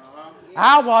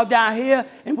 I'll walk down here,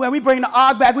 and when we bring the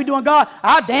ark back, we doing God,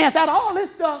 I'll dance out all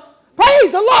this stuff.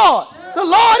 Praise the Lord. The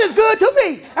Lord is good to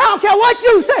me. I don't care what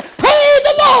you say. Praise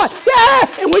the Lord.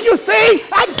 Yeah. And when you sing,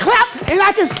 I can clap, and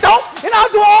I can stomp, and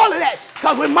I'll do all of that.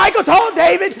 Because when Michael told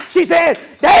David, she said,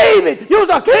 David, you're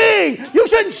a king. You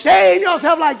shouldn't shame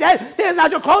yourself like that. There's not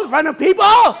your clothes in front of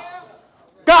people.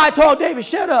 God told David,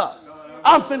 shut up.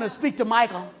 I'm finna speak to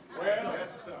Michael.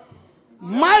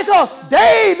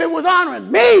 David was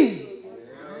honoring me.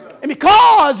 And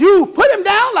because you put him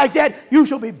down like that, you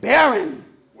shall be barren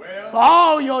for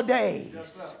all your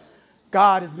days.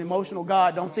 God is an emotional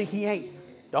God. Don't think he ain't.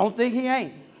 Don't think he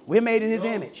ain't. We're made in his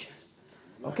image.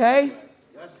 Okay?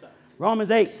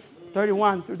 Romans 8,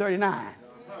 31 through 39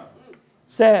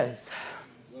 says,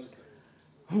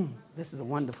 this is a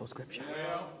wonderful scripture.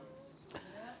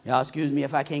 Y'all excuse me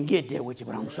if I can't get there with you,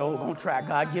 but I'm sure going to try.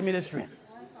 God, give me the strength.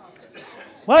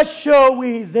 What shall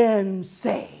we then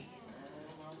say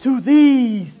to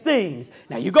these things?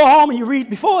 Now, you go home and you read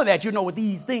before that, you know what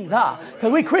these things are.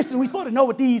 Because we Christians, we're supposed to know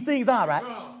what these things are, right?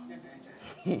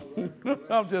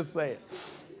 I'm just saying.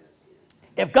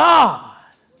 If God,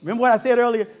 remember what I said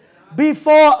earlier,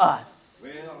 before us,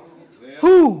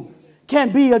 Who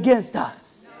can be against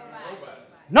us?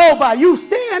 Nobody. You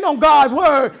stand on God's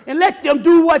word and let them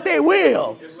do what they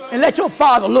will. And let your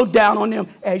Father look down on them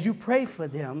as you pray for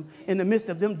them in the midst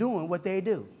of them doing what they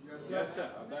do. Yes, sir.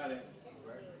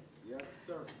 Yes,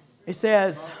 sir. It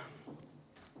says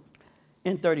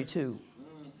in 32,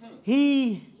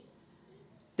 he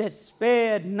that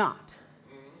spared not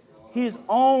his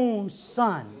own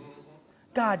son,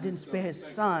 God didn't spare his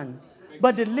son,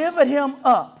 but delivered him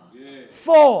up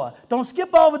for, don't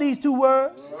skip over these two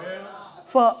words,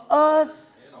 for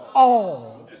us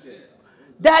all.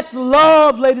 That's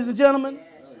love, ladies and gentlemen.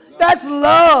 That's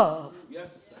love.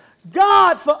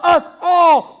 God for us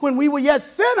all, when we were yet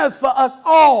sinners, for us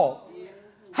all.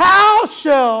 How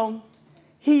shall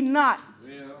he not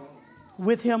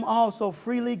with him also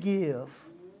freely give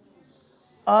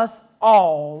us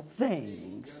all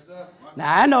things?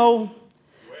 Now I know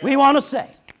we want to say,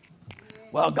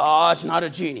 well, God's not a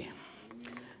genie.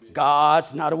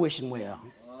 God's not a wishing well.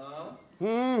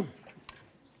 No,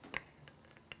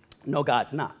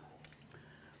 God's not.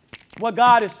 What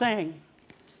God is saying,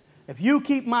 if you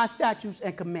keep my statutes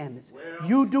and commandments,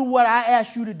 you do what I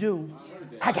asked you to do,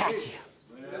 I got you.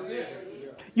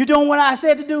 You doing what I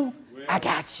said to do, I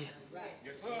got you.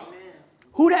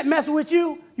 Who that messing with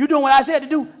you, you doing what I said to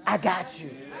do, I got you.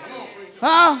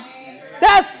 Huh?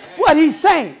 That's what he's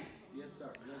saying.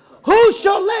 Who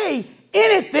shall lay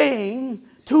anything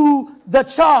to the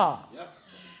charge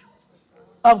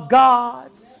of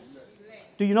God's,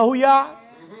 do you know who you are?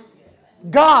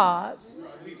 God's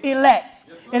elect.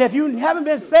 And if you haven't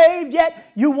been saved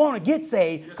yet, you want to get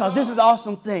saved, because this is an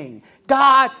awesome thing.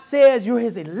 God says you're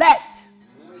his elect,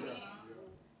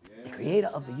 the creator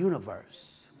of the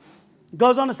universe. It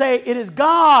goes on to say, it is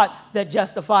God that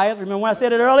justifieth. Remember when I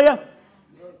said it earlier?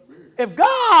 If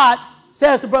God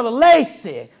says to Brother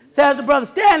Lacey, says to Brother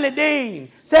Stanley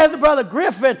Dean, says to Brother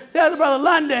Griffin, says to Brother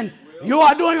London, you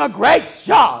are doing a great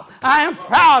job. I am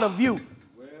proud of you.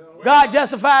 God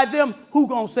justified them. Who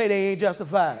gonna say they ain't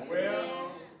justified?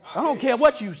 I don't care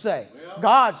what you say.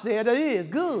 God said it is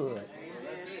good.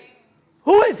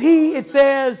 Who is he, it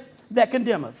says, that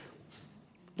condemneth?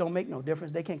 Don't make no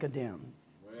difference. They can't condemn.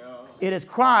 It is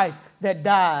Christ that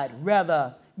died,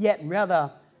 rather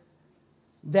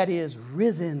that is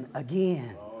risen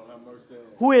again,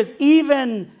 who is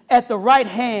even at the right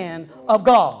hand of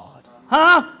God.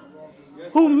 Huh?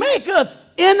 Who maketh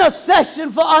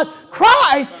intercession for us.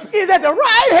 Christ is at the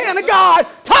right hand of God,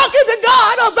 talking to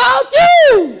God about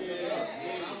you.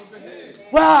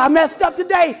 Well, I messed up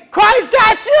today. Christ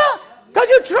got you, because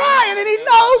you're trying and he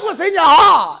knows what's in your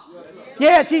heart.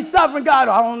 Yeah, she's suffering. God,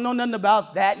 I don't know nothing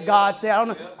about that. God said, I don't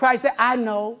know. Christ said, I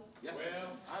know.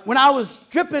 When I was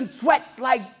dripping sweats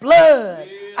like blood,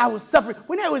 I was suffering.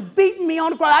 When they was beating me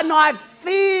on the cross, I know I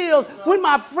feel when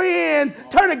my friends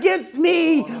turn against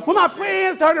me, when my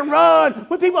friends turn and run,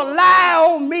 when people lie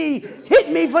on me,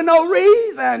 hit me for no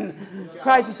reason.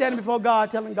 Christ is standing before God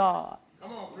telling God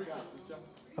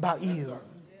about you.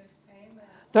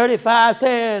 35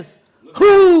 says,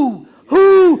 who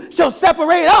shall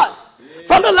separate us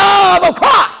from the love of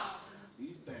Christ?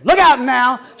 Look out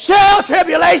now. Shall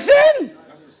tribulation,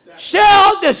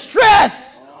 shall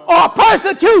distress, or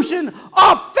persecution,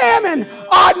 or famine,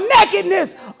 or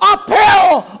nakedness, or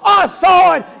peril, or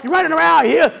sword. You're running around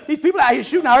here. These people out here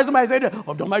shooting. I heard somebody say that.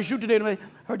 Oh, don't make shoot today. I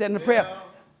heard that in the prayer.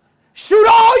 Shoot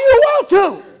all you want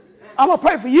to. I'm going to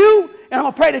pray for you, and I'm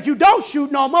going to pray that you don't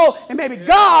shoot no more, and maybe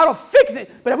God will fix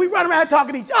it. But if we run around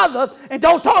talking to each other and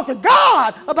don't talk to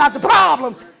God about the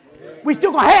problem, we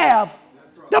still going to have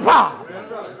the problem.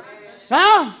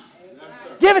 Huh?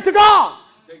 Give it to God.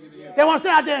 They want to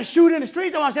stand out there and shoot in the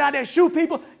streets. They want to stand out there and shoot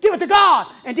people. Give it to God.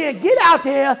 And then get out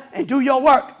there and do your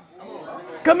work.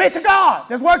 Commit to God.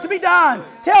 There's work to be done.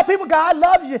 Tell people God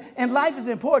loves you and life is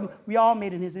important. We all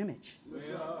made in his image.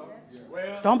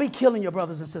 Don't be killing your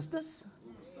brothers and sisters.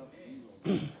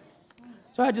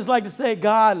 So I'd just like to say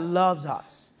God loves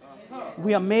us.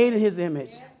 We are made in his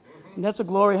image. And that's a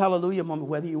glory, hallelujah moment,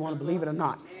 whether you want to believe it or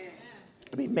not.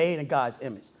 To be made in God's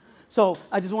image. So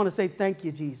I just want to say thank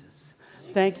you, Jesus.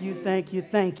 Thank you, thank you,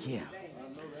 thank you.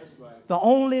 The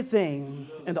only thing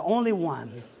and the only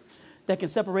one that can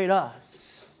separate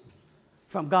us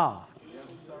from God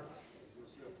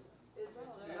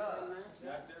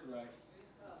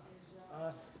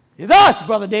is us,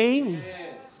 Brother Dean.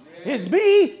 It's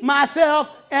me, myself,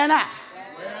 and I.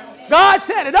 God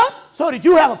set it up so that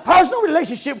you have a personal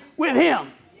relationship with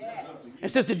him.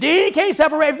 And Sister Dean can't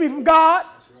separate me from God.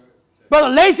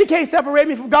 Brother Lacey can't separate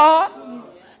me from God.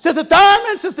 Sister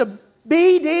Thurman, Sister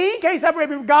B. Dean can't separate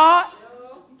me from God.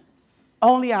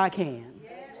 Only I can.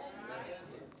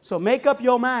 So make up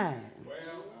your mind.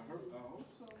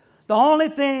 The only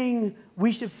thing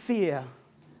we should fear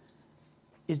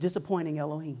is disappointing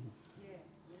Elohim.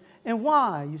 And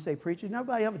why? You say, preacher,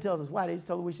 nobody ever tells us why. They just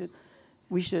tell us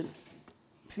we should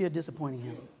fear disappointing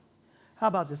him. How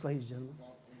about this, ladies and gentlemen?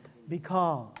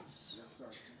 Because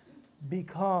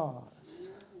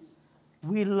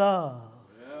we love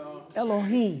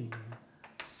Elohim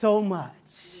so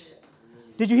much.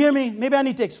 Did you hear me? Maybe I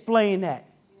need to explain that.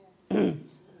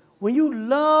 When you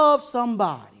love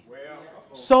somebody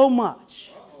so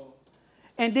much,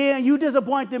 and then you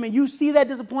disappoint them and you see that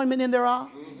disappointment in their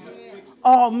eyes,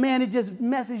 oh man, it just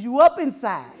messes you up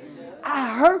inside.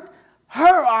 I hurt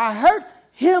her, or I hurt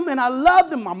him, and I loved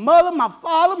them. My mother, my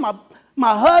father,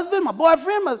 my husband, my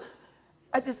boyfriend.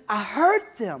 I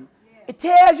hurt them. It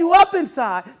tears you up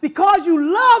inside because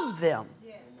you love them.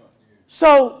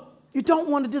 So you don't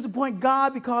want to disappoint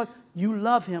God because you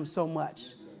love him so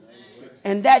much.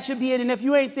 And that should be it. And if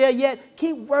you ain't there yet,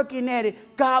 keep working at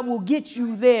it. God will get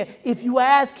you there if you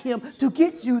ask him to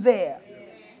get you there.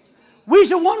 We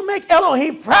should want to make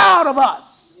Elohim proud of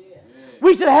us.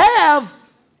 We should have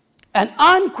an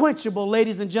unquenchable,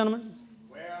 ladies and gentlemen,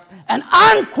 an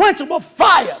unquenchable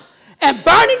fire and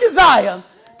burning desire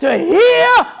to hear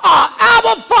our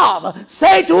Abba Father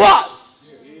say to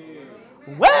us,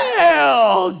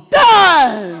 well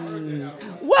done,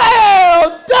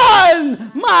 well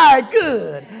done, my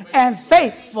good and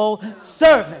faithful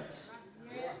servants.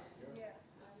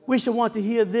 We should want to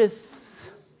hear this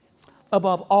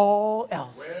above all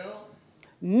else.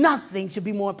 Nothing should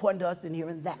be more important to us than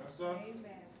hearing that.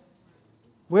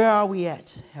 Where are we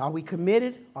at? Are we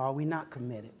committed or are we not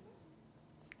committed?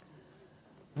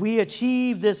 We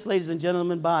achieve this, ladies and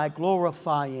gentlemen, by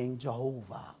glorifying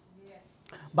Jehovah,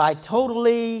 by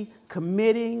totally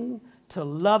committing to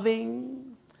loving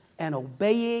and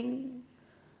obeying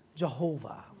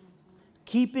Jehovah,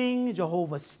 keeping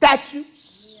Jehovah's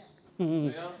statutes.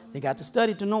 They got to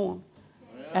study to know them,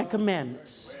 and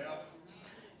commandments.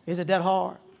 Is it that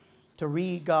hard to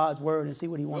read God's word and see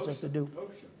what he wants us to do?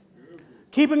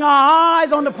 Keeping our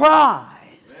eyes on the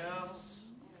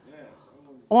prize,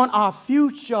 on our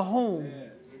future home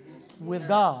with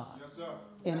God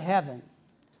in heaven,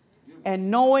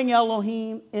 and knowing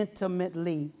Elohim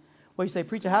intimately. Well, you say,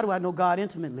 preacher, how do I know God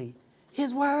intimately?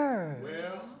 His word.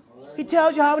 He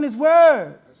tells you how in his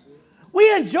word.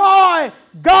 We enjoy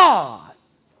God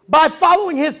by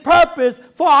following his purpose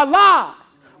for our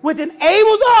lives, which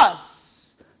enables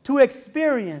us to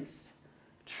experience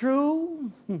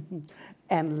true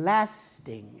and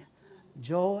lasting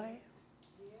joy,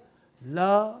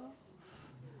 love,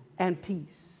 and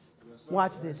peace.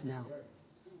 Watch this now.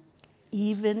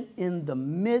 Even in the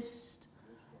midst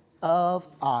of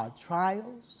our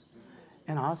trials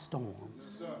and our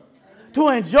storms. To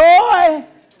enjoy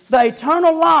the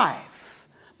eternal life,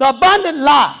 the abundant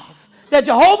life that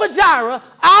Jehovah Jireh,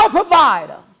 our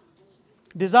provider,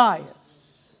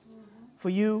 desires for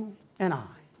you and I.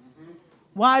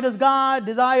 Why does God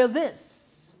desire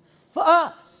this for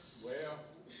us?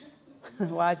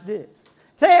 Watch this.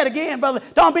 Say it again, brother.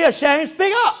 Don't be ashamed.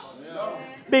 Speak up.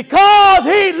 Because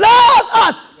he loves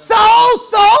us so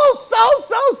much.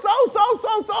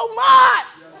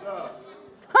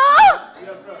 Huh?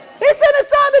 He sent his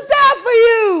son to die for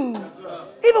you.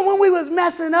 Even when we was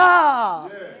messing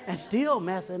up. And still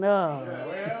messing up.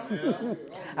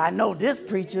 I know this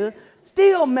preacher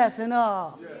still messing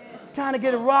up. Trying to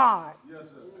get it right.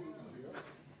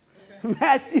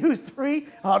 Matthew 3.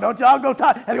 Oh, don't y'all go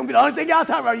talk. That's going to be the only thing y'all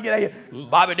talk about when you get out here.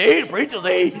 Bobby D, the preacher,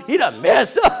 he done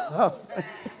messed up.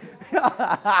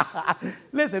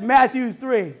 Listen, Matthew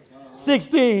 3,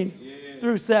 16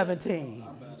 through 17.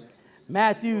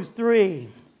 Matthew 3,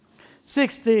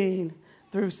 16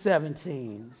 through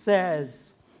 17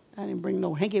 says, I didn't bring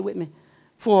no hanky with me.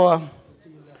 For,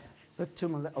 look to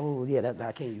my left. Oh, yeah,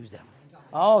 I can't use that.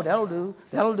 Oh, that'll do.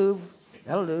 That'll do.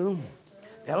 That'll do.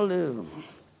 That'll do.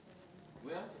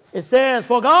 It says,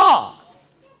 for God.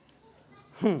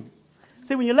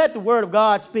 See, when you let the word of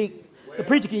God speak, the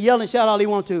preacher can yell and shout all he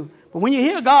wants to. But when you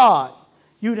hear God,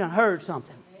 you done heard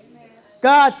something.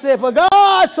 God said, for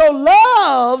God so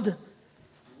loved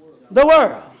the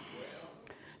world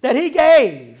that he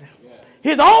gave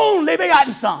his only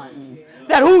begotten Son,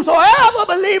 that whosoever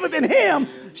believeth in him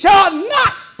shall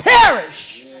not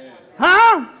perish,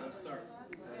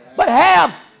 but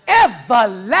have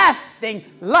everlasting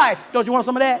life. Don't you want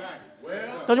some of that?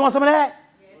 Don't you want some of that?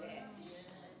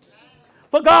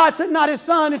 For God sent not his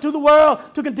Son into the world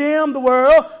to condemn the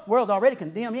world. The world's already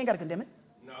condemned. He ain't got to condemn it.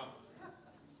 No.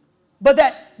 But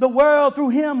that the world through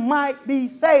him might be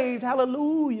saved.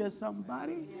 Hallelujah,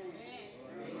 somebody.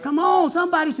 Come on,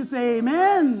 somebody should say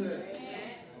amen.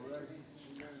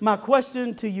 My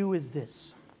question to you is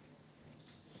this.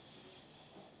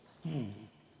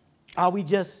 Are we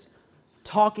just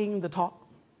talking the talk?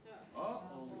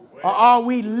 Or are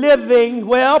we living,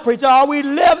 well, preacher, are we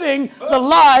living the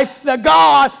life that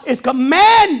God is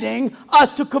commanding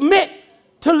us to commit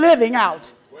to living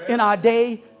out in our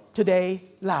day-to-day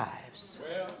lives?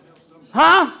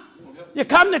 Huh? You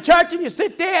come to church and you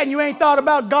sit there and you ain't thought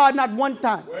about God not one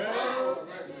time.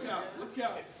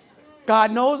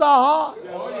 God knows our heart.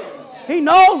 He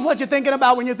knows what you're thinking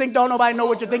about when you think don't nobody know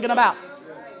what you're thinking about.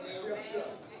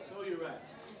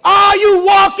 Are you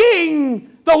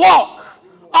walking the walk?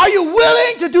 Are you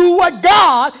willing to do what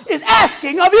God is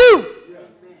asking of you?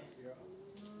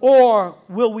 Or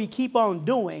will we keep on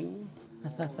doing?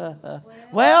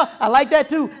 Well, I like that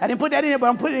too. I didn't put that in, but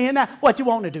I'm putting it in now. What you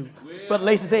want to do? Brother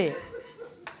Lacey said.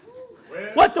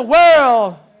 What the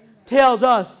world tells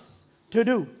us to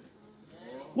do.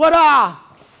 What our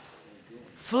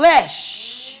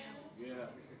flesh,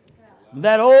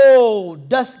 that old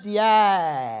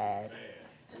dusty-eyed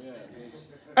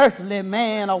earthly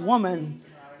man or woman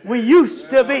we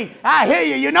used to be. I hear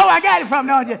you. You know I got it from,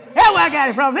 don't you? That's where I got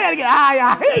it from. Say it again.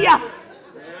 I hear you.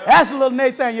 That's a little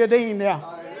Nathaniel Dean there.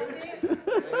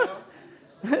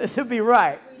 To be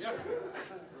right.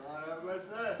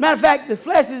 Matter of fact, the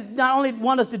flesh is not only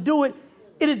want us to do it,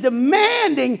 it is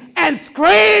demanding and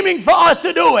screaming for us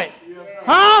to do it.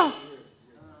 Huh?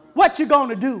 What you going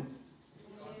to do?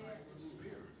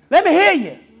 Let me hear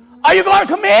you. Are you going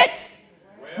to commit?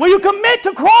 Will you commit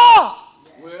to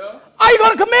cross? Are you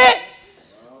going to commit?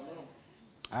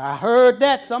 I heard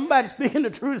that. Somebody speaking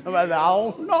the truth. Somebody said, I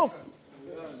don't know.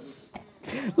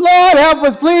 Lord, help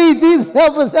us, please. Jesus,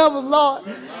 help us, Lord.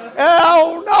 I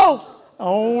don't know.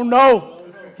 Oh, no.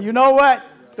 You know what?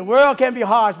 The world can be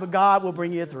harsh, but God will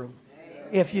bring you through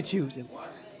if you choose Him.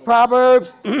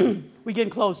 Proverbs, we're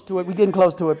getting close to it.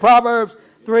 Proverbs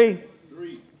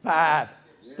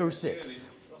 3:5-6.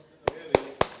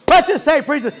 Let's just say,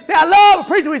 preacher. See, I love a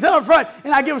preacher. We sit up front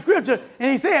and I give a scripture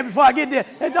and he said before I get there,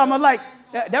 they're talking about like,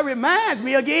 that reminds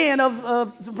me again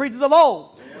of some preachers of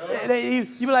old. You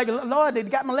be like, Lord, they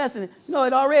got my lesson. You know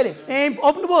it already. They ain't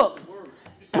opened the book.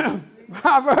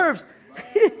 Proverbs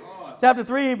chapter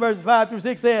 3, verses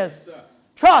 5-6 says,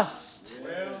 trust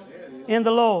in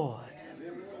the Lord.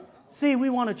 See, we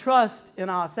want to trust in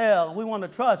ourselves. We want to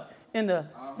trust in the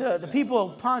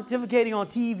people pontificating on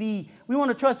TV. We want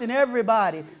to trust in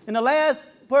everybody. And the last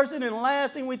person and the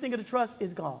last thing we think of to trust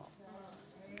is God.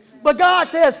 But God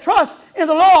says, trust in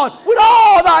the Lord with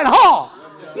all thine heart.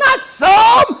 Not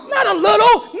some, not a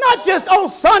little, not just on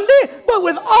Sunday, but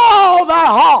with all thy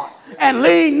heart. And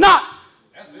lean not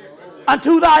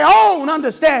unto thy own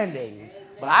understanding.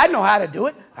 But I know how to do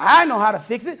it. I know how to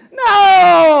fix it.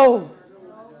 No!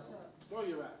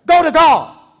 Go to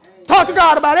God. Talk to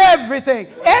God about everything,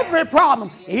 every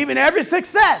problem, even every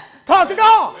success. Talk to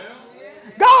God.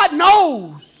 God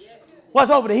knows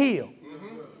what's over the hill.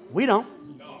 We don't.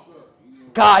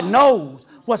 God knows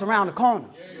what's around the corner.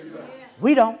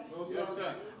 We don't.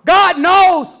 God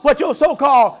knows what your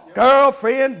so-called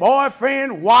girlfriend,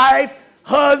 boyfriend, wife,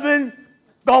 husband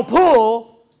gonna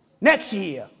pull next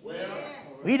year.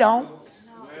 We don't.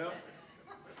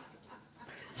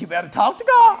 You better talk to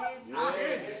God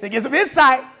to get some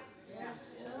insight.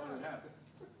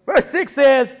 Verse 6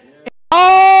 says, in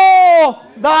all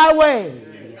thy ways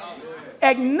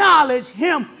acknowledge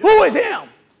him. Who is him?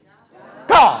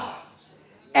 God.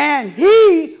 And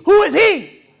he, who is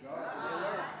he?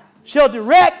 Shall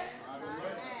direct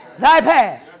thy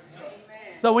path.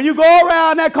 So when you go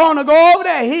around that corner, go over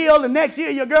that hill, and next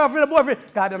year your girlfriend or boyfriend,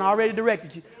 God done already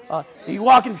directed you. You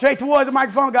walking straight towards the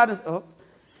microphone, God done,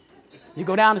 you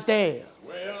go down the stairs.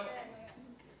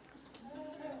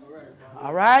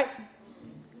 All right?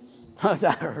 I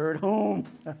heard whom?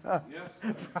 Yes.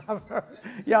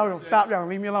 Y'all don't stop. Y'all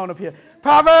leave me alone up here.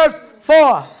 Proverbs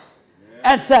 4:7.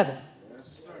 Yes,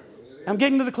 I'm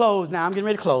getting to the close now. I'm getting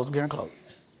ready to close. We're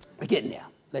getting there.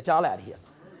 Let y'all out of here.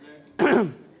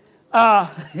 Yeah, I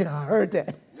heard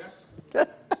that. Yes.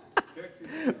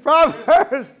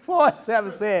 Proverbs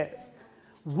 4:7 says,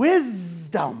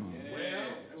 wisdom. Yeah.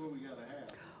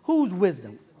 Whose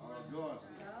wisdom?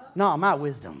 No, my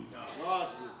wisdom.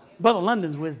 Brother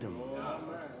London's wisdom.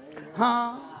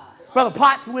 Huh? Brother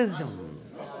Potts' wisdom.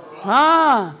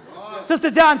 Huh? Sister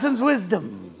Johnson's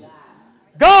wisdom.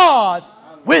 God's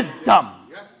wisdom.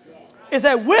 It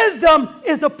said wisdom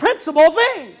is the principal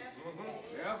thing.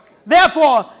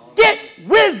 Therefore, get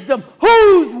wisdom.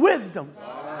 Whose wisdom?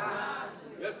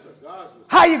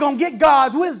 How you going to get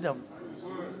God's wisdom?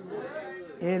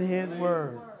 In his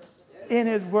word. in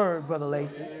his word, Brother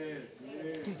Lacy.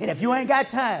 And if you ain't got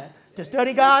time to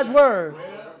study God's word,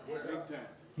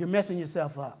 you're messing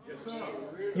yourself up.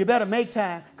 You better make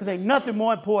time, because ain't nothing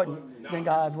more important than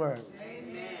God's word.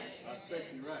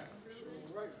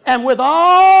 And with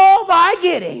all thy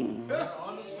getting,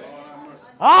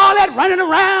 all that running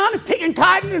around and picking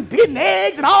cotton and beating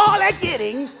eggs and all that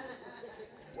getting,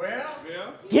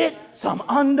 get some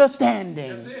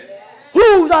understanding.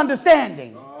 Whose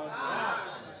understanding?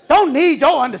 Don't need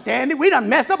your understanding. We done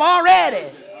messed up already.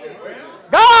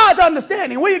 God's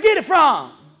understanding. Where you get it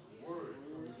from?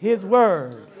 His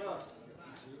word.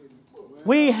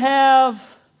 We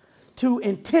have to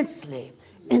intensely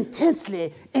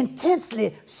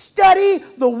study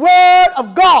the word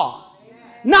of God.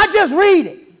 Not just read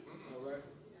it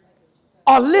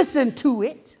or listen to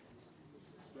it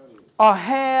or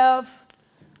have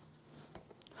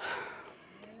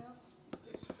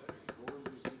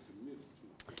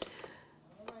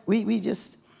we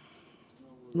just,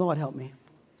 Lord help me.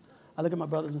 I look at my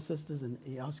brothers and sisters, and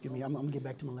y'all excuse me, I'm going to get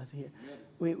back to my lesson here.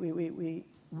 We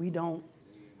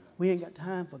ain't got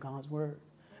time for God's word.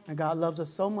 And God loves us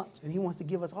so much, and he wants to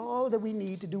give us all that we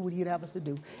need to do what he'd have us to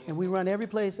do. And we run every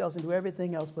place else and do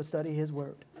everything else but study his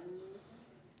word.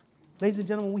 Ladies and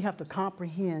gentlemen, we have to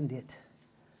comprehend it.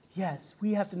 Yes,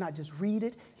 we have to not just read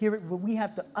it, hear it, but we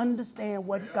have to understand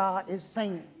what God is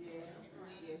saying.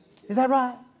 Is that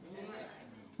right?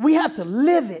 We have to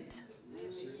live it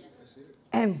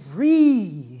and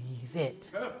breathe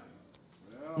it.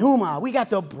 Numa, we got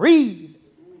to breathe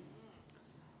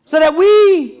so that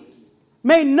we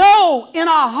may know in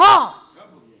our hearts.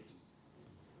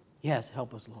 Yes,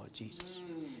 help us, Lord Jesus.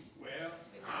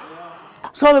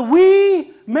 So that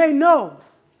we may know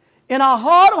in our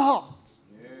heart of hearts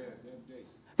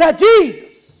that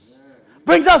Jesus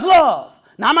brings us love.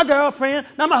 Not my girlfriend,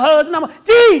 not my husband,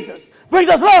 Jesus brings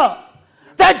us love.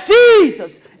 That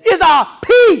Jesus is our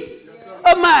peace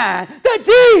of mind. That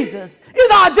Jesus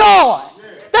is our joy.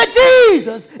 That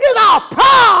Jesus is our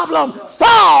problem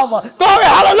solver. Glory,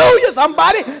 hallelujah,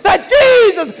 somebody. That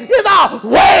Jesus is our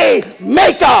way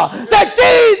maker. That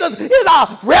Jesus is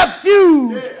our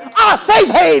refuge, our safe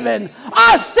haven,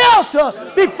 our shelter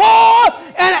before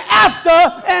and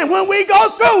after and when we go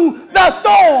through the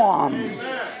storm.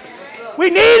 We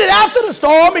need it after the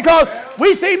storm because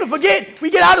we seem to forget. We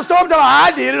get out of the storm and say,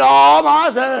 I did it all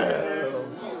myself.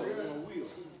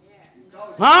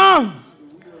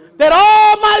 That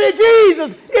Almighty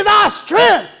Jesus is our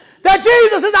strength. That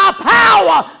Jesus is our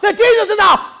power. That Jesus is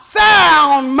our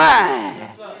sound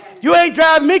mind. You ain't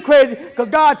driving me crazy because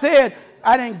God said,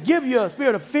 I didn't give you a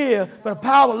spirit of fear, but a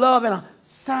power, love, and a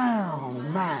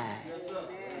sound mind.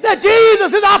 That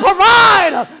Jesus is our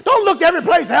provider. Don't look every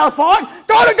place else for it.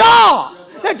 Go to God.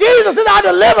 That Jesus is our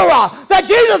deliverer. That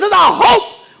Jesus is our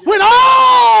hope when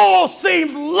all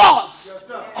seems lost,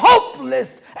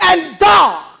 hopeless, and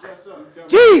dark.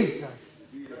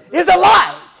 Jesus is a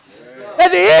light at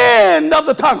the end of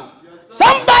the tunnel.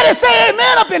 Somebody say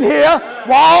amen up in here.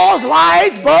 Walls,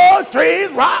 lights, bugs,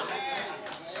 trees, rock.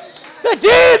 That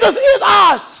Jesus is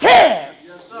our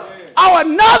chance. Our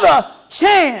another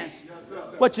chance.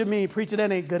 What you mean, preacher?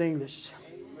 That ain't good English.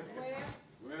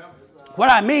 What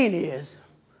I mean is,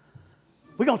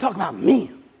 we're going to talk about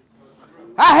me.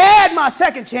 I had my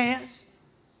second chance.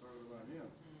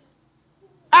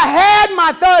 I had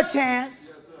my third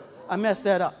chance. I messed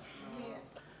that up.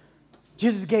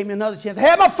 Jesus gave me another chance. I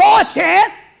had my fourth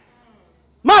chance.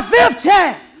 My fifth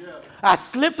chance. I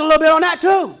slipped a little bit on that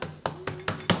too.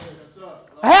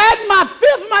 I had my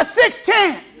fifth, my sixth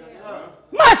chance.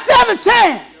 My seventh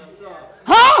chance.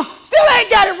 Still ain't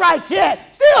got it right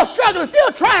yet. Still struggling,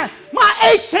 still trying. My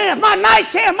eighth chance, my ninth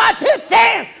chance, my 10th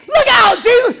chance. Look out,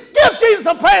 Jesus. Give Jesus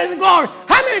some praise and glory.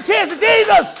 How many chances,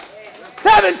 Jesus?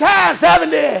 7 times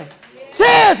 70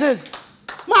 chances.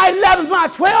 My 11th, my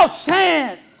 12th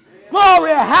chance.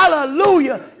 Glory,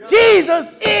 hallelujah. Jesus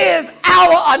is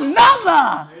our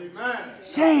another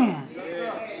chance.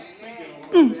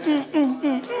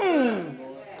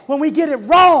 When we get it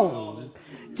wrong,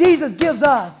 Jesus gives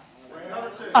us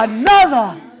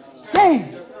another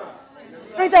chance.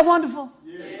 Ain't that wonderful?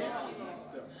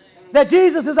 That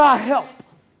Jesus is our help.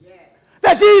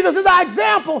 That Jesus is our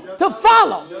example to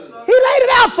follow. He laid it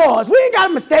out for us. We ain't got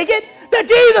to mistake it. That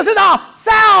Jesus is our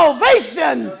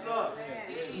salvation.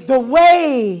 The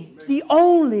way, the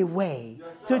only way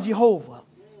to Jehovah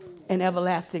and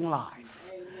everlasting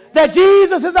life. That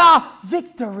Jesus is our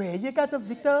victory. You got the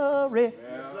victory.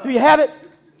 Do you have it?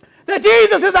 That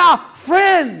Jesus is our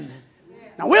friend.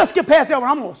 Now we'll skip past that one.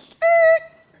 I'm going to start.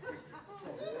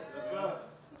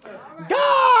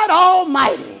 God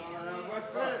Almighty,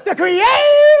 the creator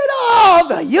of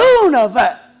the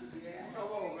universe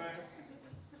Come on, man.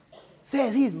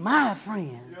 says he's my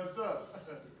friend. Yes, sir.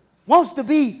 Wants to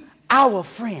be our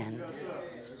friend. Yes, sir.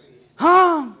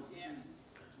 Huh?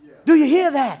 Do you hear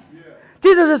that? Yeah.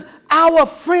 Jesus is our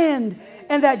friend,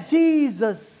 and that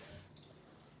Jesus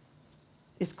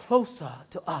is closer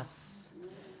to us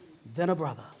than a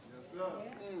brother. Yes, sir.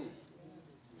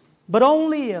 But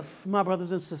only if, my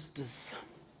brothers and sisters,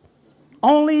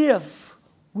 only if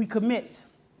we commit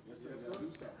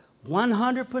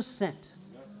 100%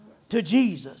 to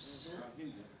Jesus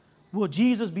will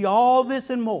Jesus be all this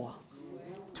and more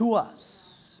to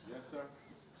us. Yes, sir.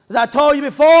 As I told you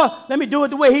before, let me do it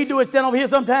the way he do it. Stand over here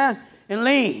sometime and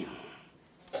lean.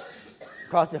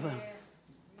 Cross the front.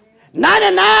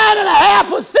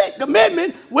 99.5%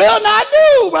 commitment will not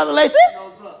do, Brother Lacey.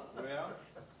 No, sir. Well,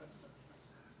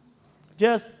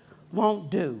 Just won't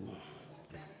do.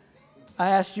 I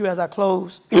ask you as I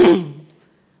close,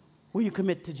 will you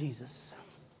commit to Jesus?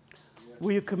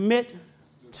 Will you commit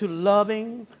to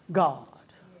loving God?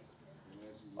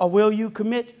 Or will you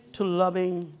commit to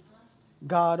loving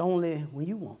God only when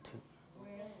you want to?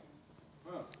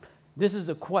 This is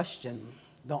a question,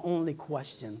 the only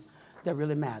question that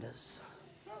really matters.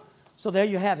 So there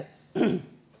you have it.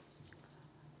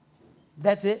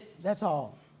 That's it. That's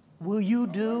all. Will you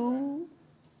do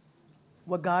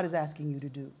what God is asking you to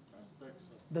do?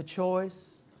 The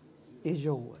choice is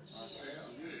yours.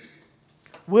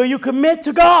 Will you commit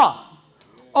to God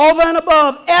over and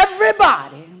above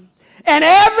everybody and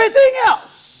everything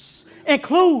else,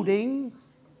 including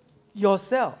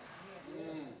yourself,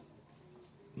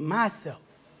 myself,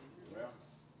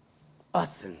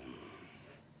 us,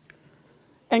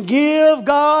 and give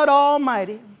God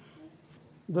Almighty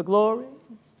the glory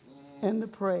and the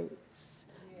praise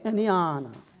and the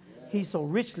honor he so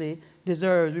richly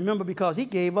deserves? Remember, because he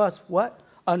gave us what?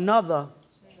 Another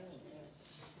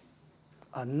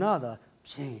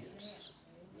chance.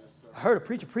 I heard a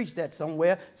preacher preach that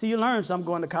somewhere. See, you learn something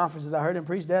going to conferences. I heard him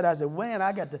preach that. I said, man,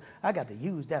 I got to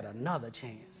use that another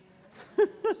chance.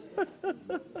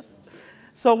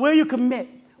 So will you commit?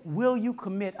 Will you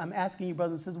commit? I'm asking you,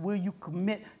 brothers and sisters, will you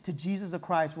commit to Jesus of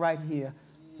Christ right here,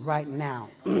 right now?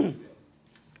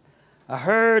 I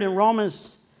heard in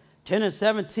Romans 10 and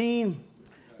 17,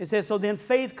 it says, so then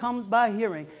faith comes by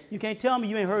hearing. You can't tell me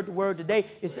you ain't heard the word today.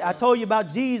 I told you about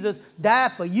Jesus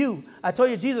died for you. I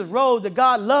told you Jesus rose, that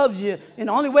God loves you. And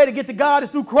the only way to get to God is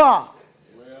through cross.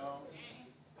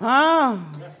 Huh?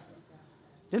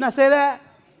 Didn't I say that?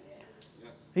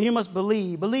 And you must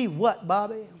believe. Believe what,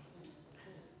 Bobby?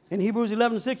 In Hebrews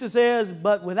 11:6 it says,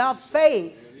 but without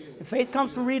faith, and faith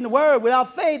comes from reading the word.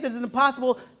 Without faith, it is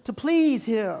impossible to please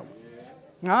him.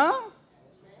 Huh?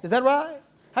 Is that right?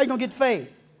 How you going to get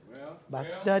faith? By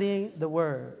studying the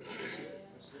word.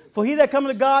 For he that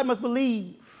cometh to God must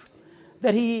believe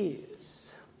that he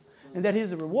is, and that he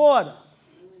is a rewarder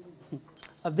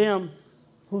of them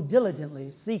who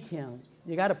diligently seek him.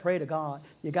 You got to pray to God.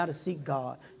 You got to seek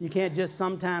God. You can't just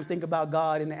sometimes think about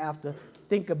God in the after.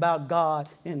 Think about God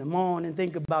in the morning.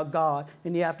 Think about God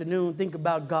in the afternoon. Think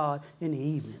about God in the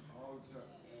evening.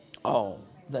 All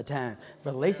the time.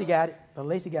 Brother Lacey got it. Brother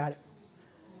Lacey got it.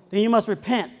 Then you must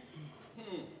repent.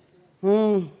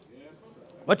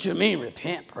 What you mean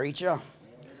repent, preacher?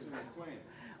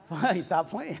 Well, stop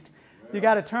playing. You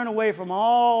got to turn away from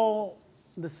all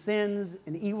the sins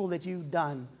and evil that you've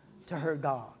done to hurt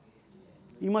God.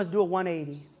 You must do a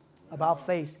 180 about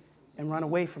face and run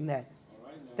away from that.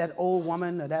 That old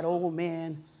woman or that old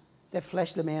man, that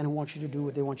fleshly man who wants you to do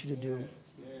what they want you to do.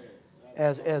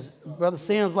 As Brother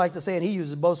Sims likes to say, and he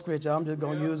uses both scripture, I'm just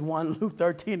going to use one, Luke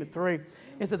 13:3.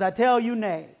 It says, I tell you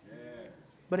nay,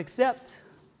 but except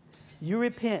you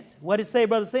repent. What did it say,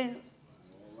 Brother Sims?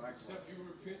 Except you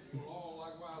repent, you will all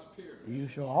likewise perish. You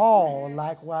shall all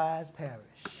likewise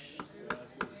perish.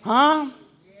 Huh?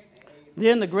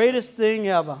 Then the greatest thing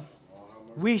ever,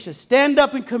 we should stand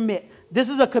up and commit. This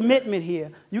is a commitment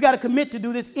here. You got to commit to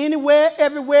do this anywhere,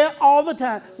 everywhere, all the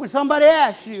time. When somebody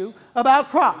asks you about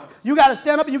Christ, you got to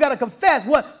stand up and you got to confess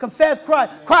what? Confess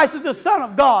Christ. Christ is the Son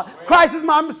of God. Christ is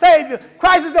my Savior.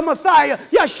 Christ is the Messiah.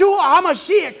 Yeshua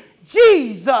HaMashiach.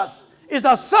 Jesus is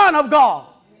the Son of God.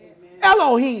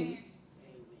 Elohim.